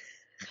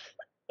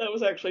 That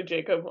was actually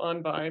Jacob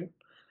on Vine.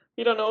 If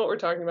you don't know what we're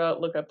talking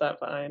about, look up that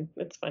Vine.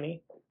 It's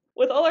funny.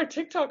 With all our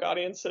TikTok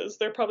audiences,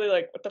 they're probably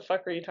like, what the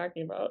fuck are you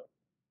talking about?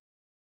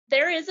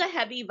 There is a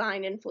heavy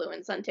Vine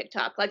influence on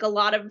TikTok. Like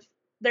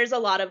there's a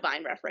lot of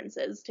Vine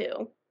references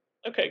too.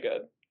 Okay,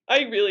 good.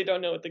 I really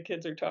don't know what the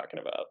kids are talking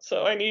about,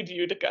 so I need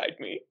you to guide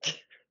me.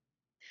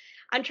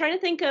 I'm trying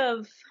to think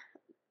of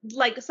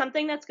like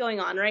something that's going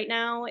on right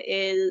now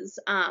is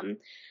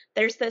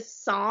there's this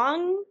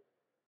song.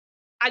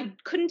 I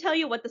couldn't tell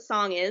you what the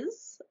song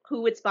is,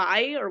 who it's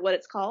by, or what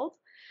it's called.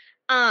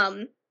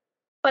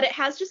 but it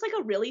has just like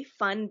a really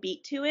fun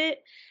beat to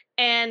it.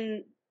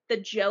 And the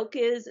joke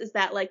is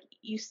that like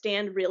you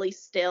stand really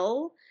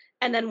still,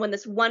 and then when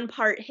this one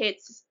part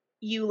hits,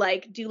 you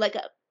like do like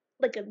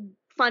a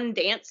fun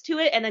dance to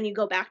it, and then you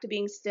go back to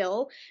being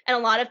still. And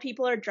a lot of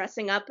people are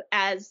dressing up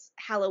as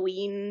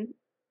Halloween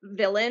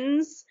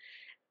villains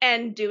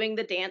and doing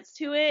the dance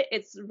to it.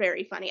 It's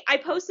very funny. I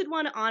posted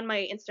one on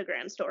my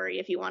Instagram story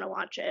if you want to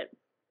watch it.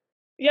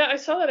 Yeah, I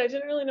saw that. I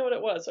didn't really know what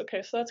it was.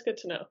 Okay, so that's good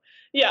to know.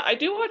 Yeah, I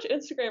do watch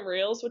Instagram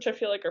Reels, which I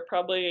feel like are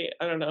probably,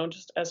 I don't know,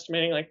 just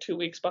estimating like 2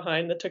 weeks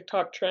behind the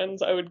TikTok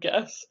trends, I would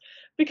guess.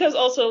 Because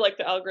also, like,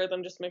 the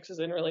algorithm just mixes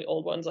in really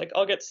old ones. Like,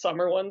 I'll get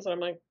summer ones, and I'm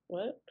like,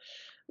 what?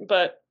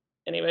 But,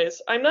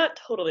 anyways, I'm not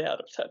totally out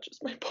of touch, is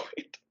my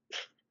point.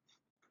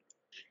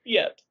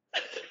 Yet.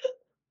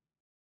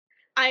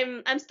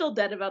 I'm still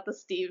dead about the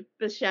Steve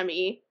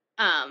Buscemi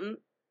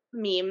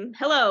meme.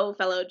 Hello,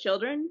 fellow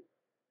children.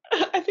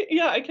 I think,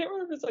 yeah, I can't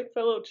remember if it's like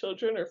fellow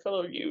children or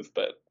fellow youth,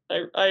 but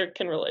I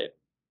can relate.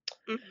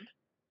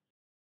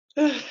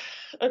 Mm-hmm.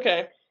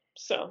 Okay,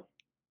 so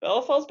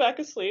Bella falls back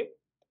asleep,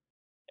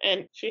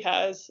 and she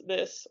has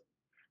this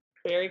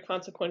very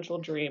consequential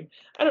dream.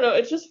 I don't know,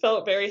 it just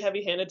felt very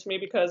heavy-handed to me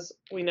because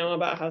we know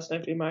about how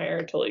Stephenie Meyer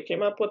totally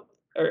came up with,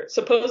 or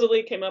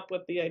supposedly came up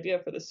with the idea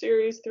for the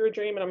series through a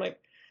dream, and I'm like,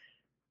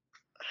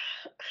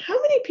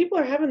 how many people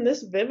are having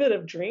this vivid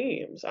of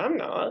dreams? I'm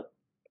not.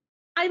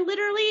 I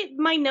literally,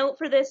 my note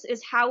for this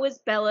is how are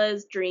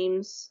Bella's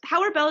dreams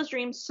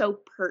so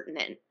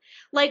pertinent?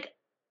 Like,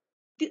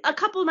 a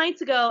couple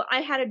nights ago,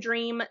 I had a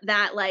dream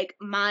that like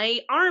my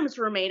arms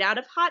were made out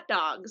of hot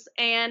dogs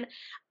and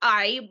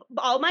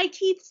all my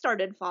teeth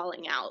started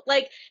falling out.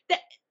 Like that,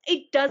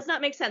 it does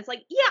not make sense.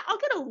 Like, yeah, I'll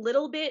get a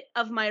little bit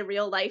of my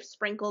real life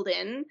sprinkled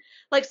in.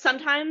 Like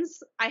sometimes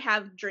I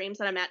have dreams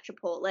that I'm at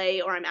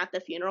Chipotle or I'm at the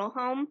funeral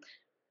home,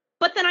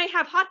 but then I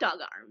have hot dog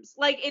arms.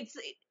 Like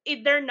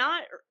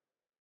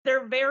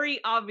they're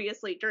very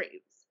obviously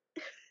dreams.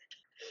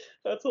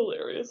 That's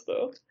hilarious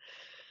though.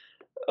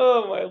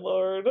 Oh my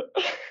lord.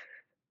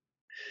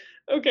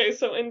 Okay,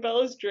 so in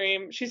Bella's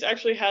dream, she's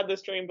actually had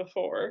this dream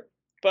before,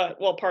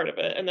 but, well, part of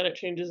it, and then it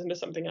changes into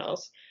something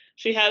else.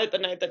 She had it the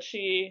night that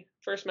she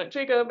first met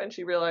Jacob, and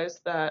she realized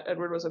that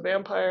Edward was a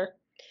vampire.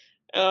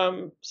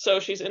 So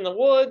she's in the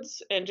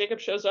woods, and Jacob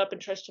shows up and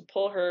tries to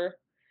pull her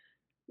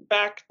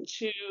back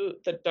to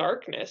the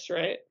darkness,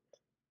 right?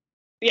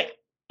 Yeah.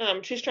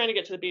 She's trying to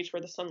get to the beach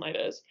where the sunlight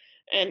is,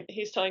 and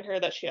he's telling her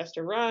that she has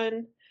to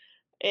run,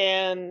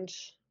 and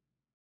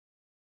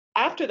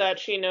after that,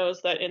 she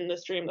knows that in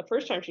this dream, the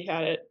first time she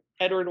had it,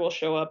 Edward will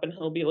show up and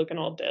he'll be looking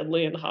all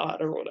deadly and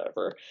hot or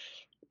whatever.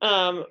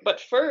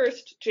 But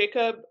first,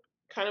 Jacob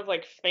kind of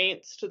like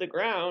faints to the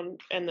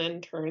ground and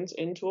then turns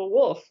into a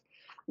wolf.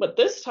 But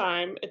this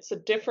time, it's a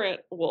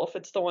different wolf.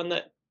 It's the one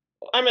that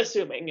I'm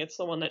assuming it's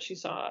the one that she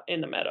saw in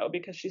the meadow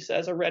because she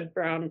says a red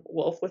brown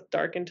wolf with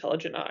dark,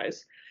 intelligent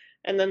eyes.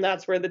 And then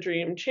that's where the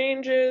dream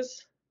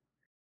changes.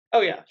 Oh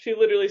yeah, she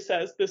literally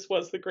says this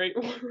was the great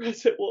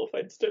russet wolf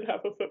I'd stood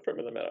half a foot from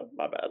in the meadow.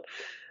 My bad.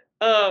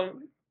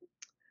 Um,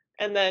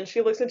 and then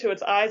she looks into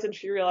its eyes and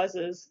she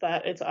realizes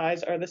that its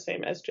eyes are the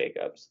same as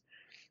Jacob's.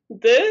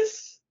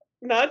 This,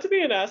 not to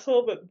be an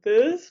asshole, but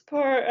this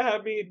part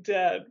had me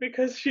dead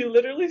because she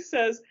literally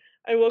says,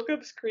 I woke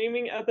up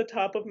screaming at the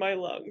top of my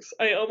lungs.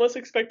 I almost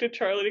expected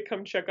Charlie to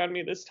come check on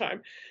me this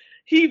time.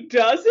 He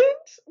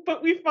doesn't,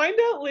 but we find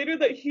out later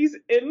that he's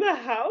in the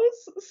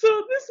house.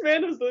 So this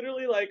man is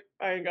literally like,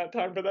 I ain't got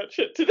time for that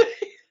shit today.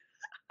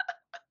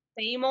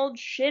 Same old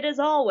shit as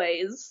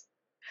always.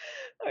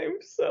 I'm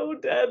so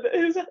dead that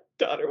his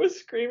daughter was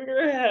screaming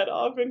her head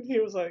off, and he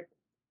was like,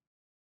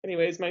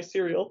 anyways, my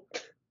cereal.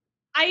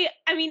 I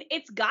mean,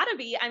 it's gotta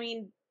be. I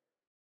mean,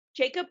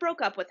 Jacob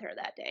broke up with her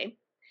that day.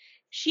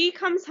 She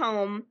comes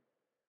home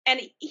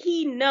and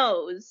he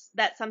knows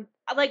that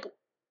like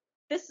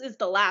this is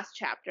the last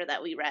chapter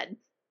that we read.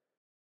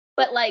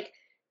 But like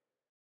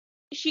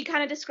she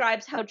kind of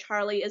describes how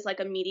Charlie is like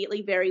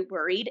immediately very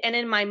worried, and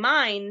in my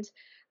mind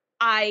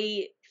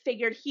I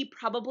figured he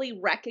probably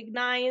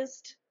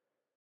recognized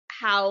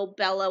how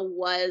Bella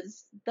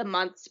was the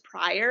months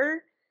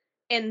prior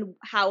and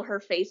how her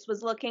face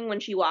was looking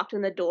when she walked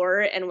in the door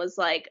and was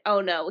like,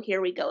 oh no,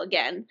 here we go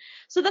again.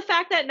 So the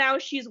fact that now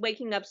she's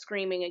waking up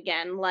screaming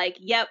again, like,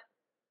 yep,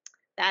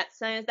 that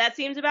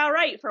seems about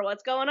right for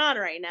what's going on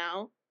right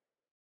now.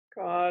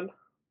 God,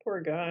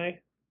 poor guy.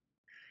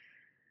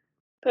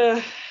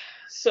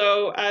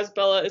 So as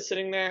Bella is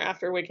sitting there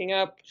after waking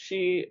up,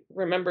 she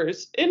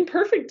remembers in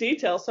perfect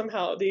detail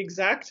somehow the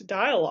exact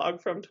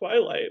dialogue from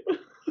Twilight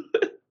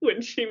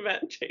when she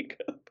met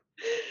Jacob.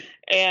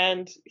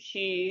 And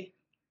he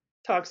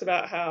talks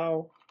about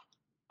how,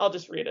 I'll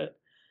just read it.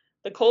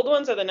 The cold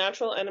ones are the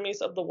natural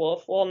enemies of the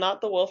wolf. Well,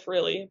 not the wolf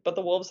really, but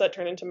the wolves that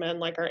turn into men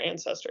like our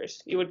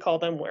ancestors. You would call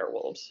them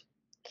werewolves.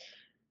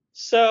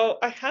 So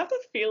I have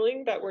a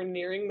feeling that we're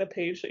nearing the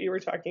page that you were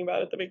talking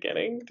about at the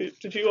beginning.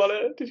 Did you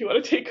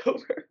wanna take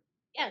over?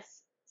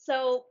 Yes.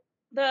 So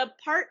the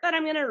part that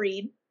I'm going to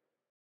read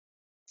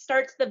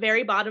starts at the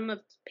very bottom of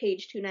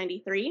page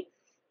 293,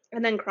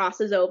 and then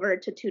crosses over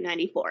to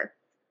 294,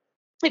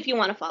 if you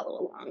want to follow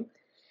along.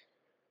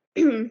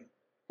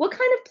 What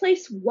kind of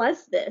place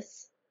was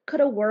this?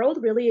 Could a world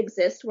really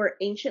exist where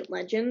ancient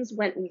legends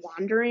went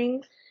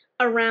wandering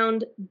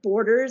around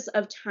borders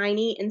of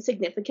tiny,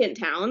 insignificant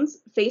towns,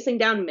 facing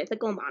down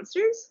mythical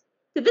monsters?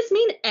 Did this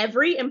mean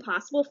every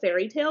impossible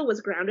fairy tale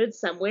was grounded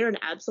somewhere in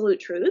absolute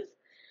truth?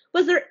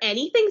 Was there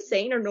anything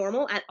sane or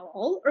normal at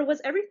all, or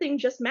was everything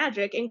just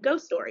magic and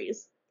ghost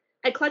stories?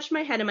 I clutched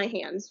my head in my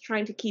hands,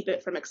 trying to keep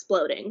it from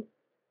exploding.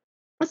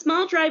 A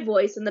small, dry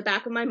voice in the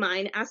back of my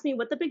mind asked me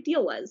what the big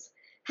deal was.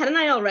 Hadn't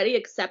I already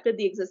accepted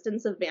the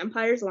existence of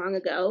vampires long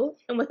ago,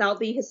 and without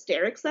the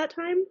hysterics that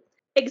time?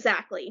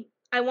 Exactly.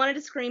 I wanted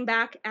to scream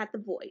back at the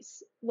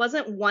voice.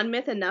 Wasn't one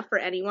myth enough for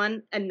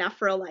anyone, enough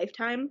for a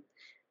lifetime?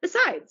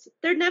 Besides,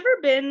 there'd never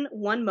been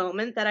one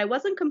moment that I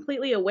wasn't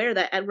completely aware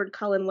that Edward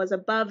Cullen was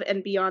above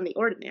and beyond the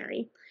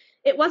ordinary.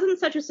 It wasn't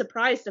such a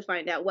surprise to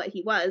find out what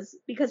he was,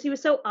 because he was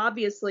so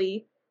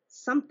obviously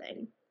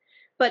something.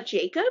 But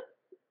Jacob?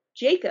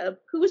 Jacob,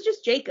 who was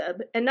just Jacob,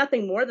 and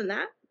nothing more than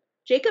that?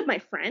 Jacob, my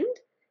friend?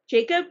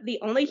 Jacob, the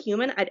only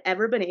human I'd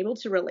ever been able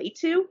to relate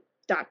to? ...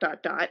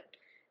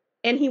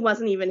 And he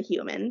wasn't even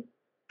human.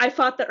 I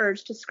fought the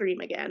urge to scream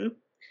again.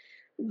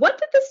 What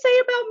did this say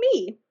about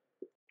me?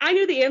 I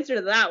knew the answer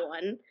to that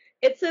one.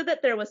 It said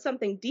that there was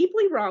something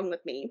deeply wrong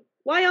with me.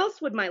 Why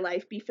else would my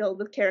life be filled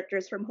with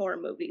characters from horror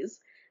movies?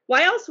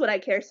 Why else would I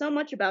care so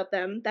much about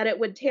them that it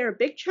would tear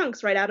big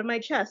chunks right out of my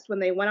chest when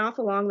they went off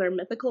along their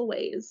mythical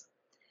ways?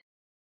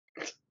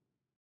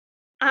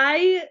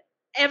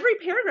 Every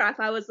paragraph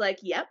I was like,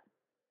 yep,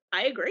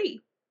 I agree.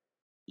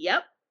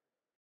 Yep,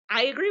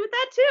 I agree with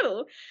that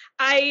too.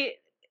 I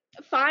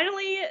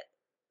finally,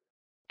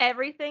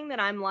 everything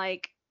that I'm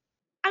like,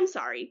 I'm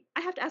sorry,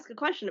 I have to ask a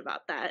question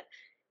about that.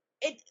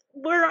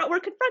 We're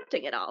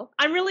confronting it all.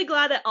 I'm really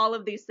glad that all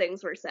of these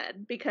things were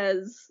said,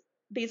 because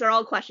these are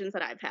all questions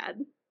that I've had.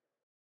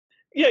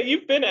 Yeah,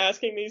 you've been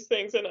asking these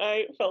things, and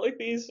I felt like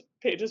these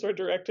pages were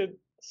directed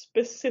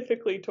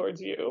specifically towards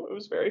you. It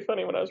was very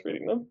funny when I was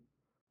reading them.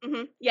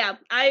 Yeah,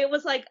 I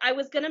was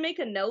gonna make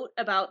a note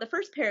about the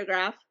first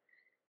paragraph,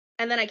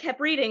 and then I kept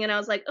reading, and I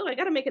was like, oh, I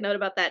gotta make a note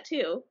about that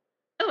too.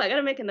 Oh, I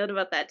gotta make a note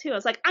about that too. I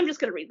was like, I'm just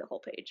gonna read the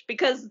whole page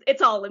because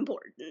it's all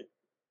important.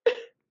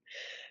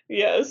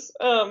 Yes.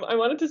 I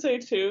wanted to say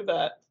too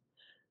that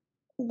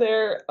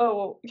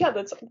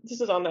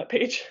this is on that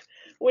page.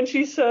 When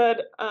she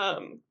said,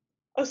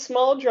 a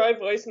small dry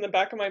voice in the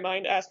back of my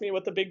mind asked me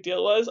what the big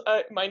deal was.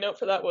 My note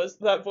for that was,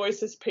 that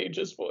voice is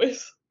Paige's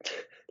voice.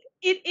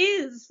 It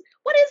is.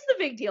 What is the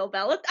big deal,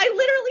 Bella? I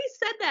literally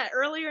said that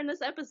earlier in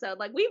this episode.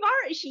 Like,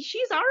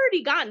 she's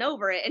already gotten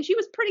over it, and she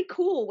was pretty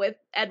cool with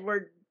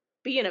Edward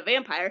being a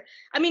vampire.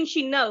 I mean,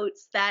 she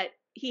notes that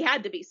he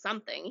had to be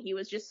something. He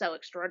was just so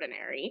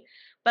extraordinary.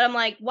 But I'm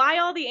like, why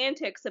all the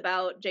antics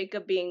about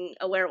Jacob being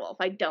a werewolf?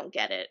 I don't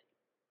get it.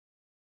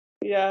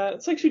 Yeah,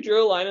 it's like she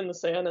drew a line in the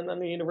sand and then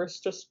the universe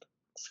just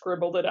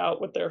scribbled it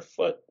out with their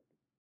foot.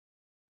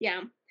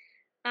 Yeah.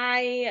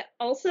 I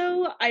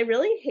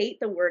really hate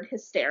the word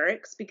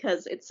hysterics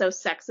because it's so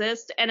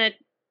sexist, and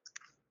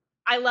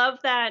I love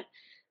that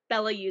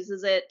Bella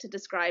uses it to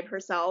describe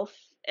herself,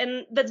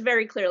 and that's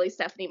very clearly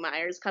Stephenie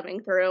Meyers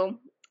coming through.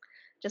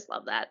 Just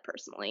love that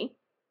personally.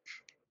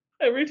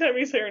 Every time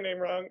you say her name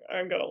wrong,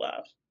 I'm gonna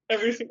laugh.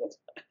 Every single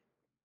time.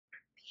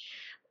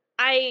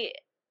 I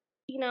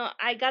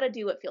gotta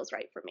do what feels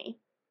right for me.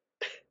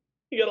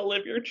 You gotta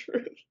live your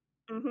truth.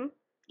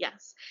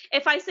 Yes.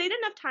 If I say it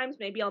enough times,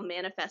 maybe I'll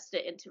manifest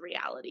it into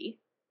reality.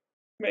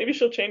 Maybe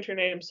she'll change her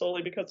name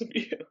solely because of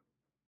you.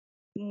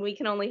 We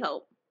can only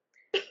hope.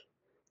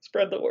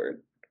 Spread the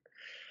word.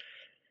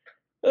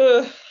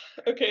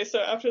 Okay, so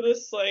after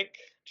this,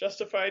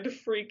 justified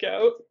freak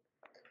out,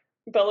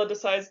 Bella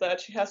decides that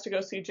she has to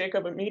go see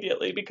Jacob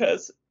immediately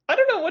because I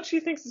don't know what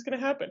she thinks is going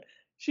to happen.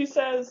 She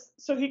says,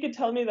 so he could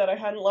tell me that I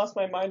hadn't lost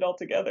my mind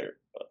altogether.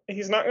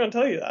 He's not going to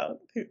tell you that.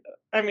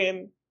 I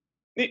mean,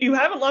 you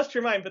haven't lost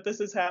your mind, but this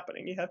is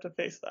happening. You have to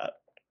face that.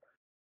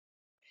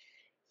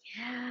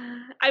 Yeah.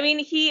 I mean,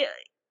 he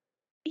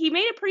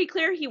made it pretty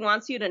clear he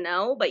wants you to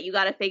know, but you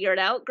got to figure it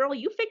out. Girl,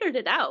 you figured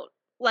it out.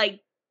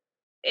 Like,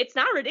 it's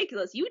not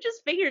ridiculous. You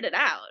just figured it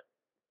out.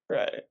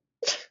 Right.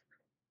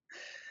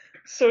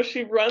 So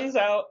she runs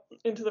out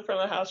into the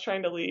front of the house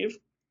trying to leave.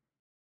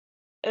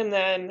 And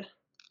then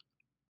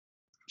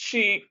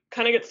she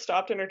kind of gets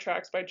stopped in her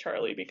tracks by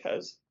Charlie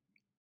because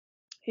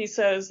he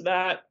says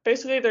that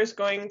basically there's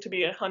going to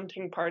be a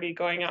hunting party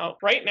going out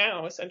right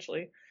now,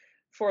 essentially,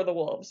 for the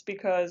wolves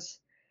because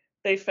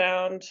they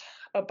found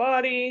a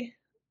body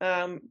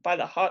by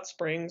the hot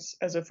springs,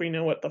 as if we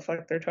know what the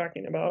fuck they're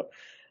talking about.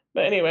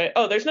 But anyway,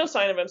 there's no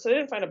sign of him, so they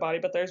didn't find a body,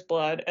 but there's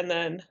blood. And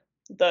then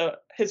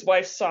his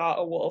wife saw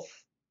a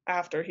wolf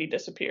after he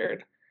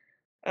disappeared,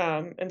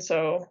 and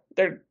so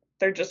they're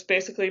just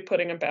basically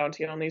putting a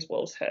bounty on these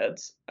wolves'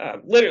 heads.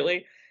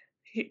 Literally,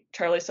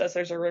 Charlie says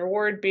there's a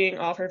reward being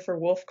offered for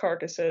wolf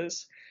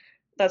carcasses.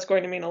 That's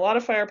going to mean a lot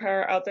of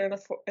firepower out there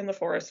in the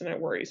forest, and it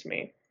worries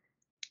me.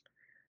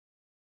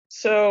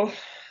 So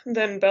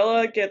then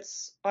Bella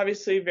gets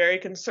obviously very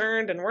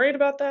concerned and worried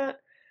about that.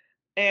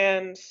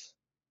 And,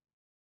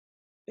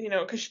 you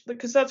know,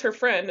 because that's her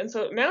friend. And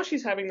so now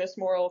she's having this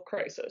moral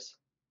crisis.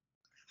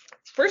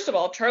 First of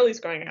all, Charlie's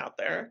going out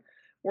there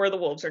where the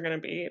wolves are going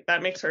to be.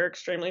 That makes her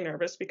extremely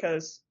nervous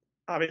because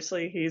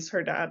obviously he's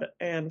her dad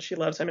and she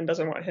loves him and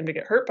doesn't want him to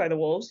get hurt by the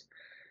wolves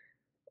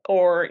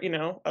or, you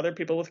know, other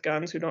people with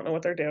guns who don't know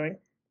what they're doing.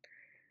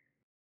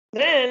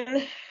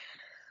 Then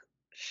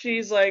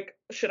she's like,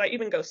 should I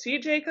even go see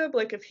Jacob?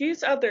 Like, if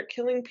he's out there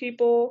killing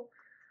people,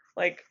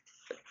 like,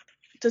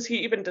 does he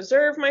even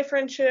deserve my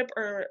friendship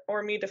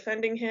or me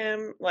defending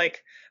him?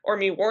 Like, or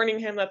me warning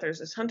him that there's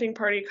this hunting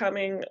party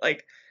coming?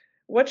 Like,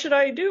 what should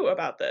I do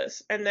about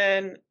this? And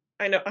then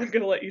I know I'm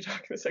going to let you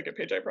talk in the second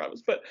page, I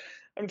promise, but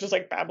I'm just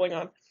like babbling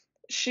on.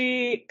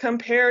 She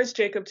compares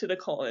Jacob to the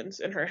Cullens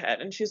in her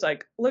head, and she's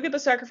like, look at the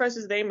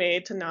sacrifices they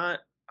made to not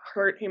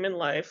hurt human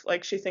life.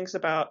 Like, she thinks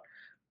about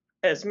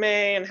Esme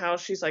and how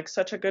she's like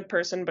such a good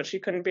person, but she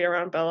couldn't be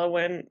around Bella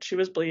when she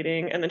was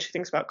bleeding. And then she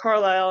thinks about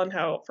Carlisle and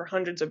how for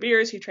hundreds of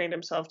years he trained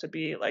himself to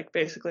be like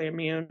basically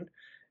immune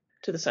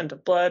to the scent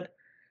of blood.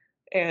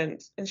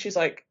 And she's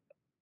like,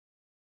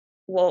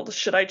 well,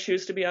 should I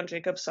choose to be on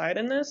Jacob's side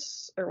in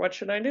this, or what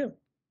should I do?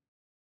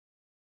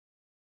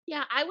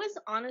 Yeah, I was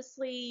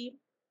honestly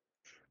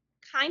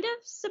kind of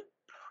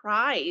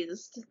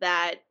surprised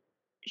that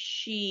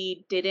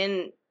she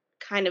didn't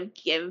kind of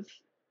give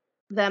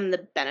them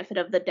the benefit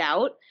of the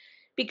doubt,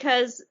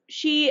 because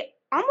she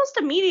almost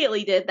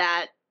immediately did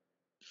that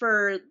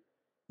for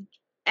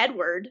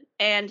Edward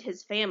and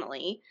his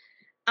family.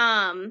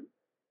 And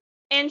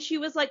she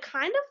was like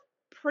kind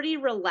of pretty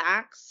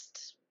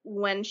relaxed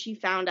when she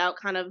found out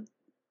kind of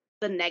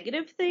the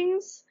negative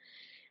things.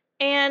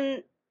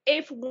 And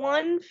if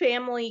one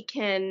family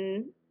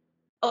can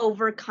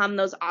overcome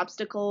those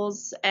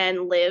obstacles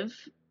and live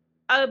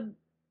a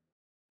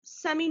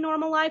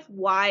semi-normal life,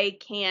 why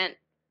can't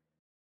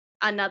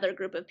another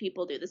group of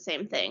people do the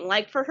same thing?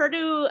 Like, for her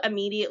to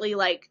immediately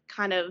like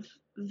kind of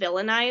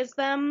villainize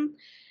them,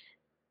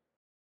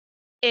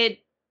 it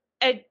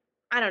I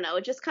don't know,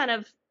 it just kind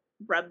of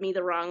rubbed me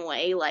the wrong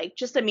way. Like,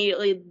 just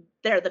immediately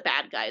they're the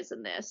bad guys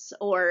in this,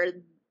 or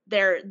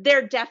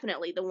they're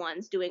definitely the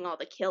ones doing all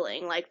the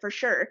killing. Like, for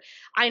sure,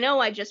 I know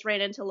I just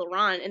ran into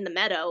Laurent in the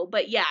meadow,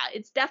 but yeah,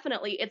 it's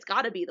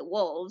got to be the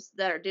wolves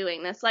that are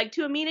doing this. Like,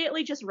 to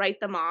immediately just write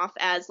them off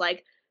as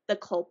like the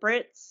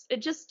culprits,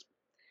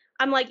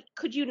 I'm like,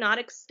 could you not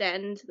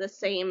extend the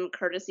same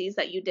courtesies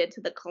that you did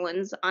to the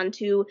Cullens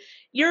onto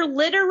your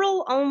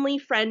literal only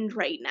friend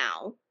right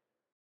now?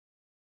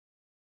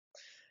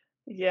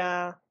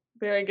 Yeah,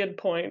 very good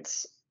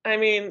points. I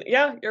mean,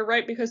 yeah, you're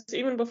right, because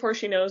even before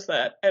she knows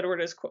that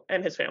Edward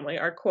and his family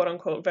are quote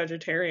unquote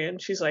vegetarian,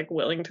 she's like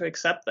willing to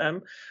accept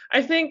them.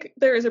 I think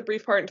there is a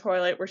brief part in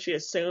Twilight where she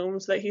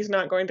assumes that he's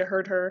not going to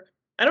hurt her.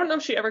 I don't know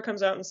if she ever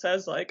comes out and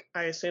says, like,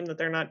 I assume that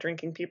they're not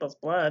drinking people's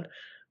blood,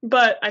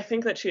 but I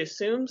think that she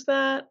assumes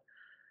that.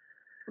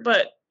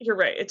 But you're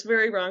right, it's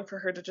very wrong for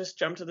her to just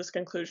jump to this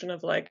conclusion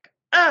of like,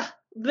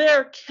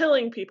 they're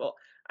killing people.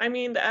 I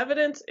mean, the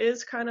evidence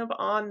is kind of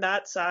on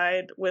that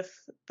side with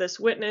this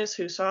witness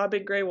who saw a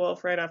big gray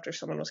wolf right after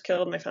someone was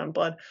killed and they found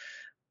blood.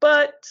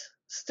 But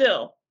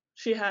still,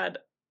 she had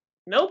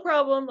no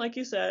problem, like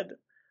you said,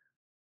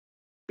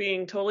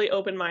 being totally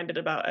open-minded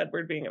about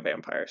Edward being a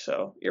vampire.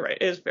 So you're right,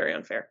 it is very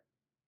unfair.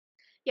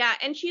 Yeah,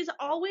 and she's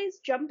always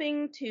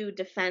jumping to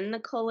defend the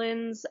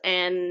Cullens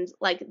and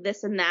like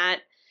this and that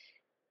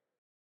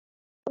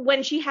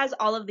when she has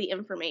all of the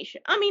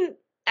information. I mean,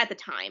 at the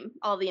time,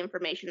 all the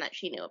information that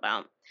she knew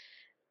about.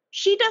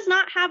 She does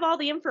not have all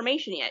the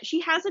information yet. She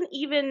hasn't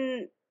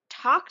even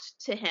talked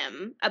to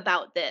him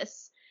about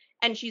this,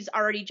 and she's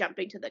already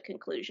jumping to the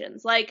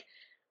conclusions. Like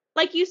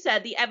you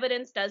said, the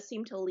evidence does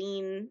seem to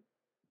lean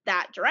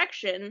that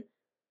direction,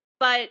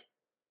 but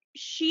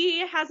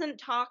she hasn't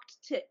talked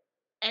to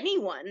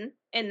anyone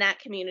in that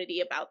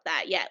community about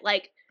that yet.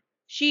 Like,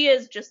 she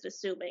is just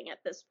assuming at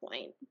this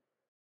point.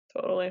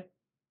 Totally.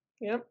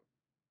 Yep.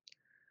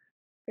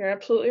 You're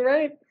absolutely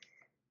right.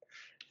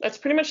 That's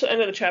pretty much the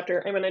end of the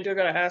chapter. I mean, I do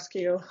gotta ask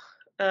you,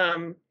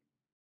 the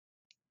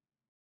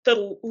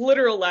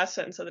literal last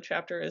sentence of the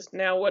chapter is,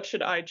 now what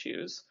should I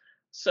choose?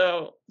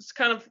 So it's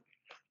kind of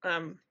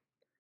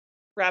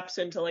wraps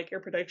into like your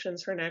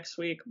predictions for next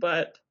week,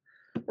 but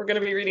we're going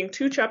to be reading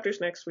 2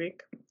 chapters next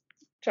week.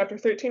 Chapter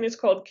 13 is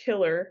called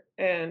Killer,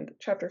 and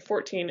chapter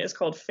 14 is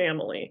called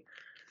Family.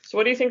 So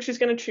what do you think she's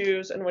going to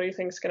choose, and what do you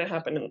think is going to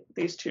happen in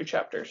these 2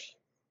 chapters?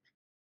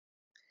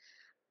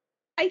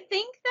 I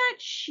think that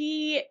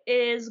she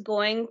is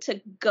going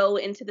to go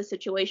into the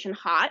situation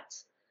hot,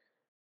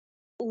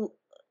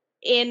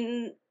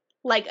 in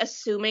like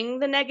assuming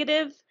the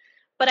negative,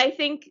 but I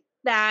think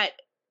that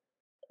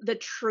the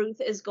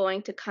truth is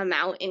going to come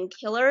out in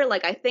Killer.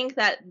 Like, I think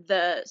that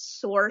the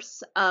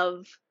source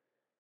of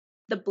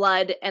the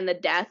blood and the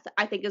death,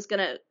 I think, is going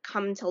to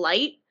come to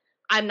light.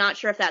 I'm not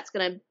sure if that's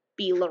going to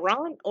be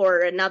Laurent or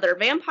another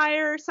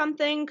vampire or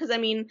something, because I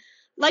mean,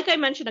 like I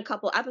mentioned a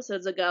couple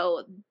episodes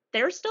ago,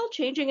 they're still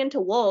changing into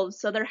wolves,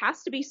 so there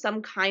has to be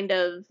some kind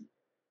of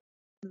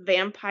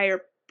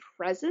vampire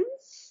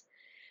presence.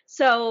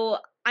 So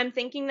I'm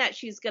thinking that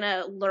she's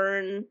gonna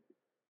learn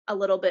a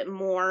little bit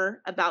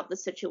more about the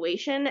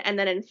situation, and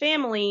then in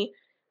family,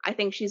 I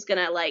think she's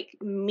gonna like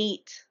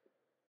meet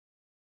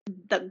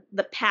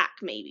the pack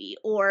maybe,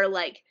 or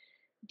like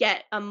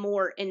get a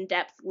more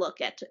in-depth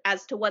look at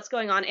as to what's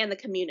going on and the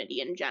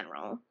community in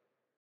general.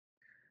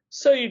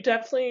 So you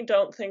definitely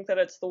don't think that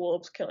it's the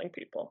wolves killing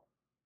people?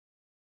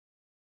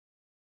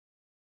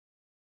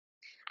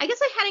 I guess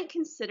I hadn't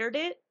considered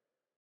it,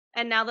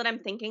 and now that I'm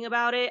thinking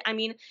about it, I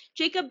mean,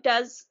 Jacob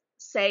does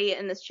say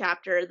in this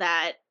chapter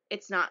that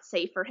it's not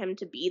safe for him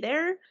to be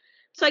there.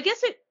 So I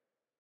guess it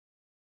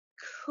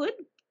could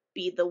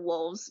be the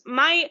wolves.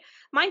 My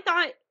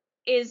thought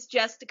is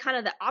just kind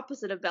of the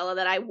opposite of Bella,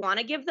 that I want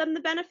to give them the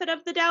benefit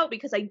of the doubt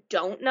because I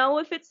don't know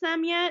if it's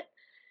them yet.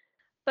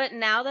 But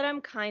now that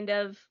I'm kind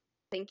of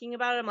thinking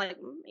about it, I'm like,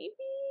 maybe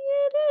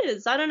it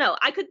is. I don't know.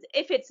 I could,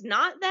 if it's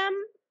not them,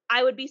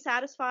 I would be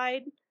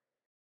satisfied.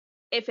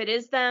 If it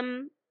is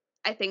them,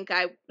 I think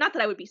not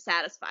that I would be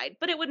satisfied,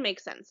 but it would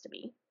make sense to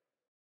me.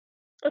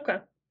 Okay,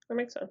 that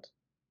makes sense.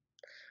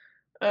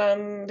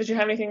 Did you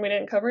have anything we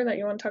didn't cover that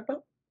you want to talk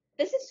about?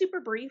 This is super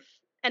brief,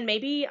 and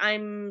maybe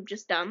I'm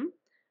just dumb,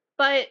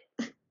 but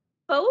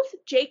both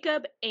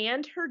Jacob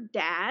and her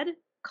dad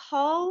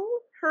call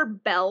her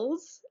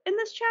Bells in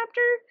this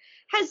chapter.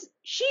 Has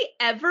she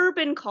ever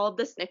been called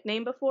this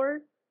nickname before?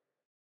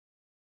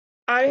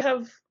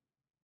 I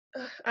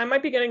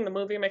might be getting the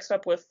movie mixed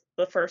up with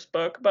the first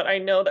book, but I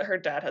know that her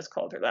dad has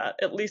called her that.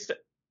 At least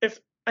if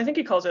I think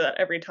he calls her that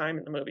every time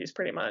in the movies,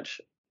 pretty much.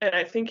 And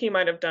I think he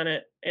might have done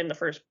it in the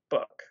first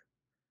book.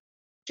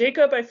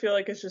 Jacob, I feel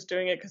like, is just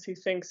doing it because he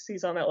thinks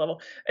he's on that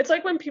level. It's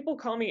like when people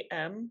call me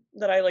M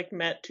that I like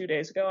met 2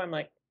 days ago. I'm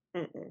like,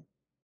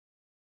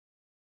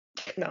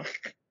 no.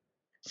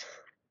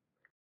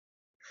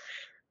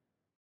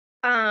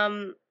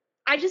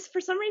 I just,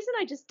 for some reason,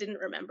 I just didn't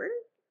remember.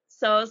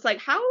 So I was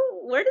like,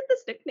 where did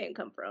this nickname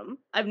come from?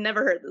 I've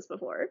never heard this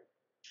before.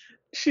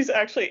 She's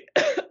actually,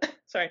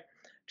 sorry,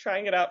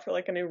 trying it out for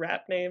like a new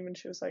rap name, and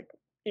she was like,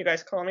 you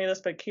guys call me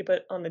this, but keep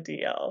it on the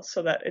DL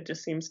so that it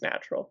just seems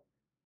natural.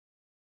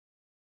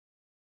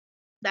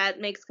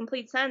 That makes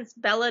complete sense.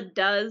 Bella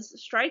does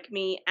strike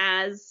me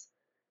as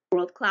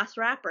world-class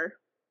rapper.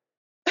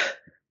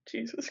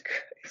 Jesus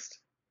Christ.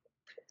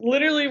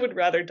 Literally would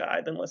rather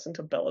die than listen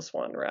to Bella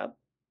Swan rap.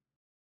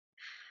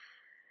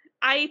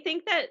 I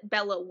think that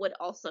Bella would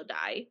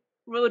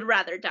would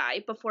rather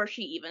die before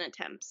she even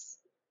attempts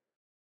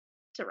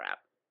to rap.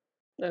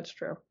 That's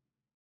true.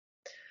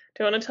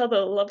 Do you want to tell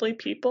the lovely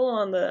people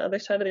on the other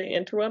side of the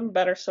interweb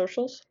about our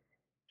socials?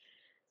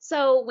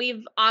 So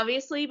we've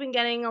obviously been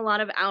getting a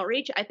lot of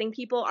outreach. I think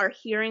people are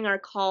hearing our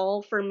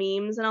call for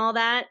memes and all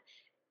that.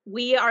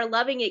 We are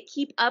loving it.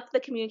 Keep up the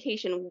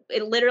communication.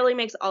 It literally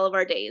makes all of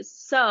our days.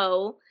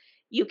 So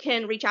you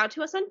can reach out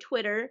to us on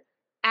Twitter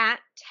at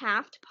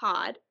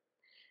TaftPod.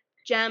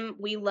 Jem,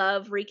 we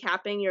love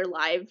recapping your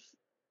live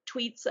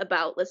tweets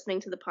about listening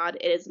to the pod.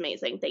 It is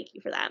amazing. Thank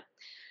you for that.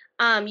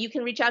 You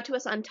can reach out to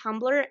us on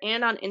Tumblr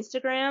and on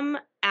Instagram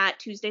at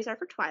Tuesdays Are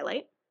for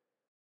Twilight.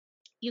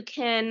 You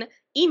can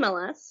email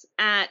us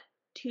at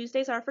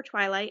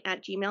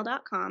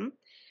tuesdaysarefortwilight@gmail.com.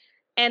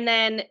 And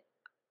then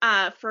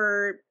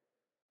for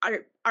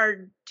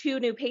our two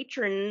new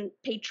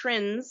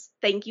patrons,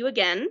 thank you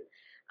again.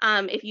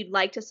 If you'd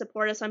like to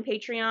support us on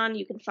Patreon,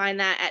 you can find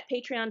that at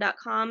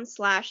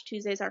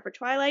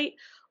patreon.com/TuesdaysAreForTwilight,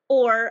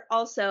 or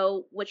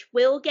also, which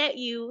will get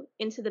you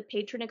into the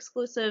patron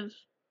exclusive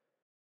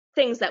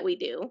things that we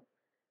do,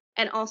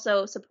 and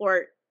also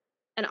support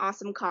an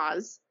awesome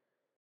cause.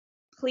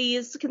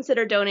 Please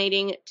consider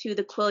donating to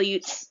the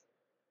Quileutes.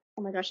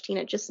 Oh my gosh,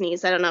 Tina just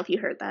sneezed. I don't know if you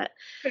heard that.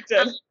 I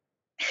did.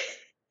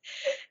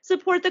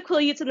 Support the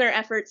Quileutes in their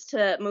efforts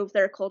to move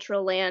their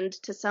cultural land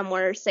to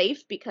somewhere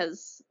safe,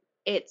 because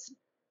it's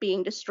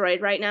being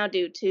destroyed right now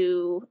due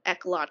to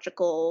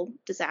ecological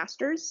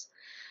disasters.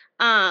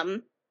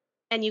 And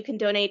you can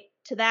donate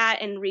to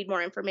that and read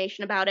more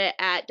information about it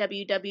at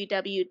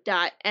www.mthg.org.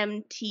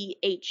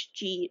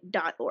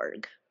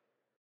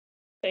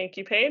 Thank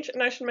you, Paige.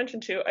 And I should mention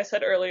too, I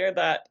said earlier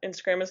that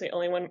Instagram is the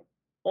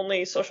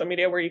only social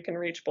media where you can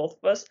reach both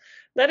of us.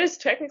 That is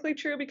technically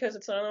true because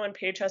it's the only one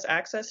Paige has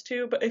access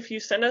to, but if you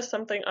send us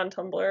something on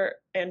Tumblr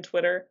and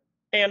Twitter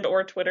and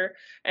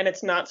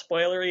it's not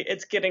spoilery,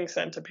 it's getting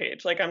sent to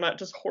Paige. Like, I'm not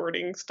just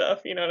hoarding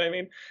stuff, you know what I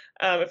mean?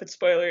 If it's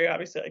spoilery,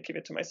 obviously I keep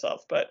it to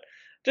myself, but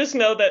just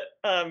know that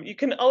you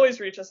can always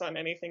reach us on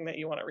anything that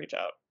you want to reach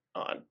out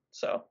on.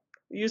 So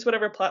use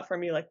whatever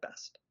platform you like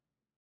best.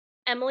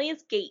 Emily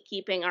is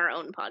gatekeeping our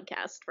own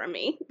podcast from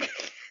me.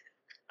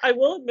 I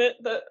will admit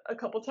that a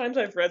couple times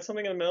I've read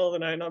something in the middle of the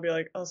night and I'll be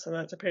like, I'll send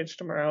that to Paige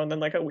tomorrow. And then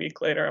like a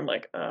week later, I'm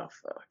like, oh,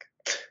 fuck.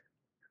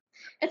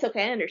 It's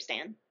okay. I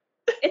understand.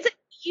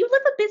 You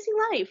live a busy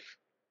life.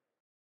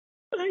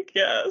 I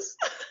guess.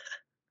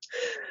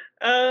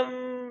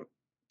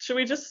 Should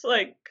we just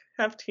like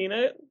have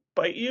Tina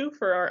bite you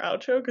for our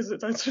outro? Because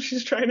that's what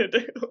she's trying to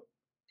do.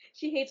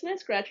 She hates when I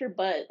scratch her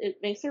butt. It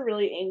makes her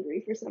really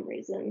angry for some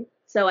reason.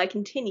 So I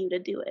continue to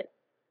do it.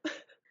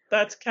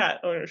 That's cat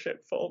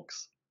ownership,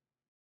 folks.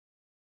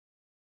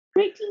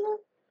 Right, Tina?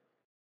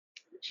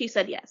 She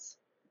said yes.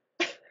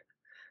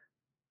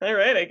 All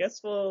right, I guess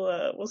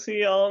we'll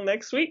see y'all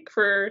next week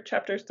for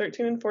chapters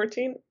 13 and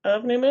 14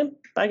 of New Moon.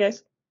 Bye,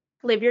 guys.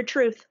 Live your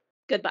truth.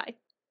 Goodbye.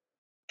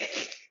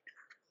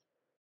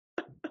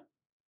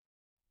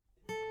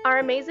 Our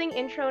amazing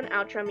intro and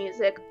outro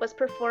music was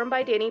performed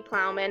by Danny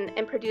Plowman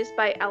and produced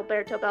by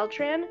Alberto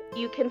Beltran.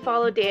 You can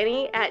follow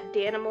Danny at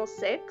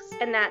Danimal6,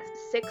 and that's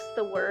 6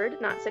 the word,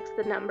 not 6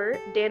 the number,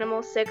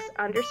 Danimal6_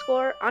 on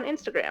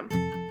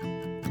Instagram.